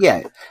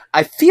 Yeah.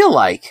 I feel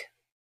like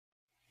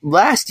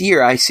last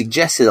year I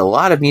suggested a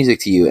lot of music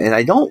to you, and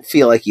I don't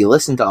feel like you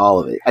listened to all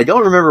of it. I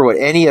don't remember what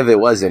any of it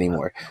was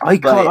anymore. I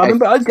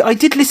remember I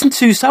did listen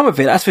to some of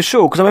it, that's for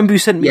sure, because I remember you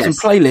sent me some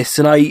playlists,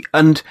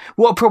 and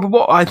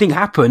what I think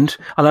happened,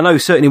 and I know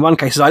certainly in one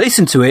case, is I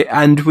listened to it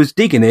and was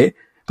digging it,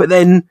 but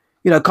then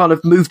kind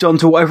of moved on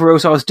to whatever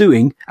else I was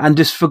doing and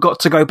just forgot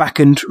to go back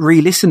and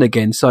re-listen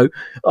again. So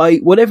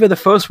whatever the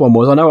first one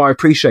was, I know I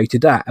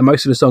appreciated that and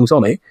most of the songs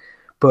on it,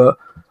 but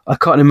I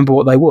can't remember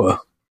what they were.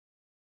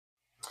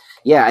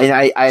 Yeah, and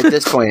I at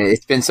this point,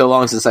 it's been so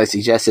long since I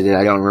suggested it,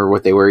 I don't remember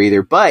what they were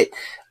either. But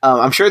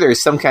I'm sure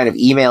there's some kind of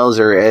emails,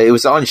 or it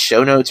was on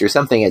show notes or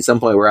something at some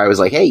point where I was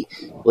like, hey,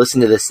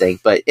 listen to this thing.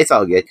 But it's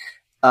all good.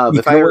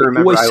 If I remember,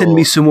 always send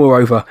me some more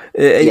over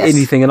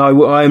anything, and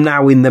I am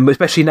now in them,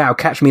 especially now.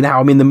 Catch me now.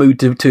 I'm in the mood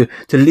to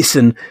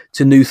listen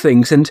to new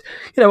things, and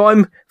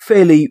I'm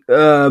fairly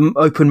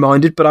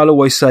open-minded, but I'll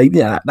always say,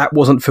 that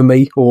wasn't for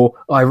me, or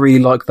I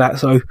really like that.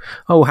 So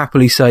I'll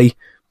happily say,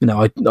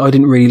 I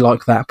didn't really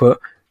like that, but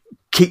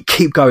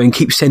keep going,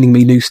 keep sending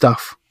me new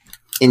stuff.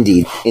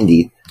 Indeed.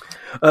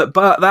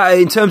 But that,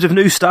 in terms of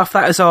new stuff,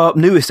 that is our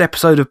newest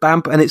episode of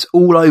BAMP, and it's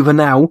all over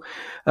now.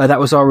 That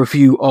was our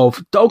review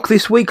of Dog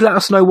this week. Let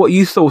us know what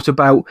you thought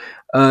about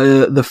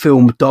the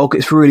film Dog.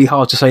 It's really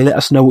hard to say. Let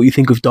us know what you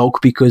think of Dog,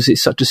 because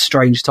it's such a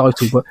strange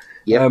title. But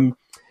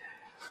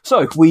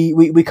so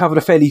we covered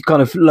a fairly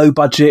kind of low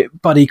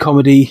budget buddy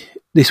comedy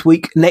this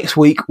week. Next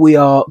week we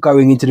are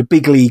going into the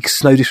big leagues.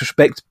 No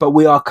disrespect, but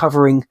we are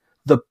covering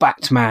The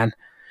Batman,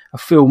 a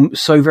film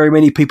so very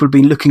many people have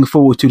been looking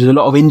forward to. There's a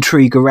lot of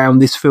intrigue around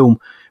this film.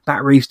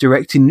 Matt Reeves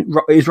directing.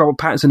 Is Robert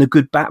Pattinson a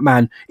good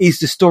Batman? Is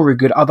the story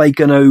good? Are they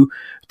going to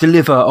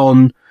deliver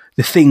on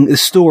the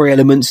story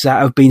elements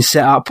that have been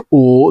set up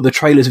or the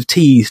trailers have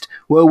teased.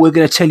 Well, we're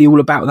going to tell you all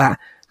about that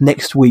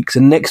next week. So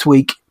next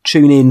week,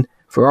 tune in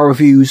for our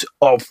reviews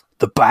of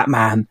The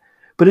Batman.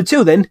 But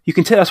until then, you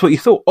can tell us what you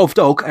thought of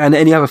Dog and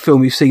any other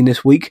film you've seen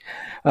this week.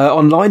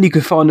 Online, you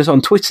can find us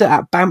on Twitter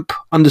at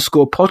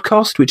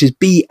BAMP_podcast, which is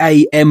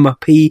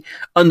BAMP_podcast.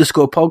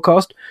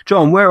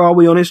 John, where are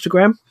we on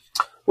Instagram?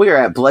 We are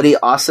at Bloody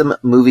Awesome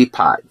Movie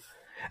Pod.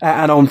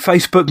 And on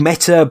Facebook,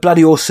 Meta,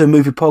 Bloody Awesome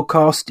Movie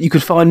Podcast. You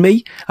can find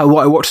me at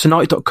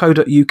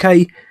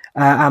whatIwatchdtonight.co.uk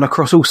and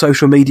across all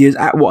social medias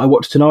at What I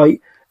Watched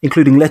Tonight,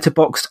 including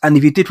Letterboxd. And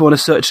if you did want to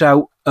search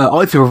out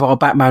either of our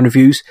Batman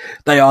reviews,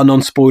 they are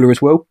non-spoiler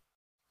as well.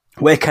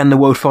 Where can the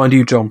world find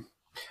you, John?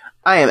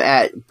 I am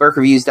at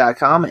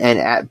BurkeReviews.com and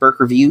at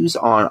BurkeReviews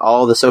on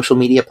all the social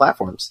media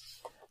platforms.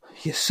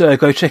 Yes, sir.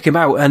 Go check him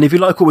out. And if you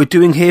like what we're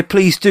doing here,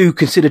 please do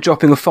consider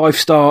dropping a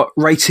 5-star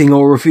rating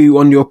or review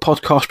on your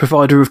podcast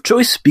provider of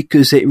choice,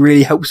 because it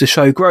really helps the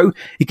show grow.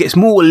 It gets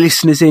more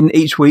listeners in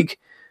each week.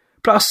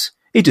 Plus,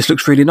 it just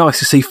looks really nice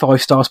to see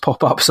 5 stars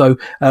pop up. So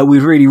we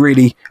really,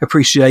 really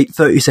appreciate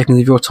 30 seconds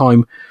of your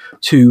time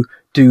to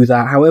do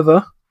that.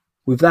 However,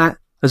 with that,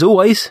 as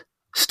always,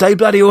 stay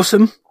bloody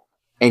awesome.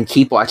 And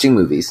keep watching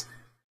movies.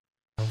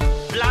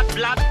 Blood,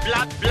 blood,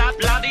 blood, blood,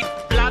 bloody,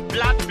 blood,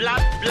 blood,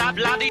 blood, blood,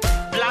 bloody,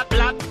 blood,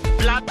 blood,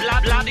 blood,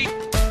 blood, bloody,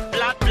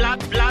 blood,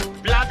 blood,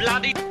 blood, blood,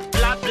 bloody,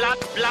 blood, blood,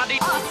 bloody.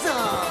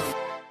 Awesome!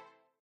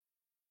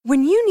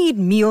 When you need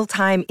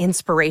mealtime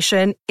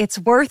inspiration, it's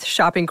worth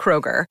shopping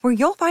Kroger, where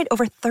you'll find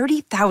over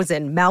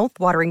 30,000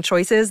 mouth-watering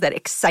choices that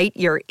excite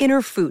your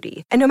inner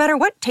foodie. And no matter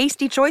what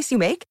tasty choice you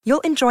make,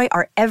 you'll enjoy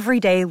our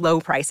everyday low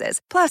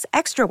prices, plus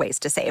extra ways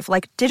to save,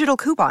 like digital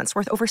coupons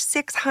worth over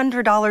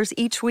 $600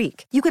 each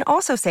week. You can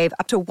also save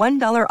up to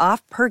 $1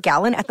 off per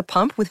gallon at the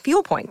pump with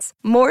fuel points.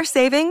 More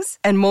savings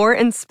and more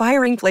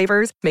inspiring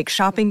flavors make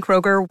shopping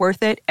Kroger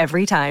worth it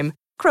every time.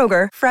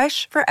 Kroger,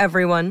 fresh for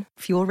everyone.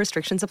 Fuel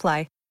restrictions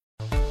apply.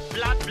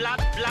 Blood, blood,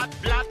 blood,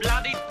 blood, blood.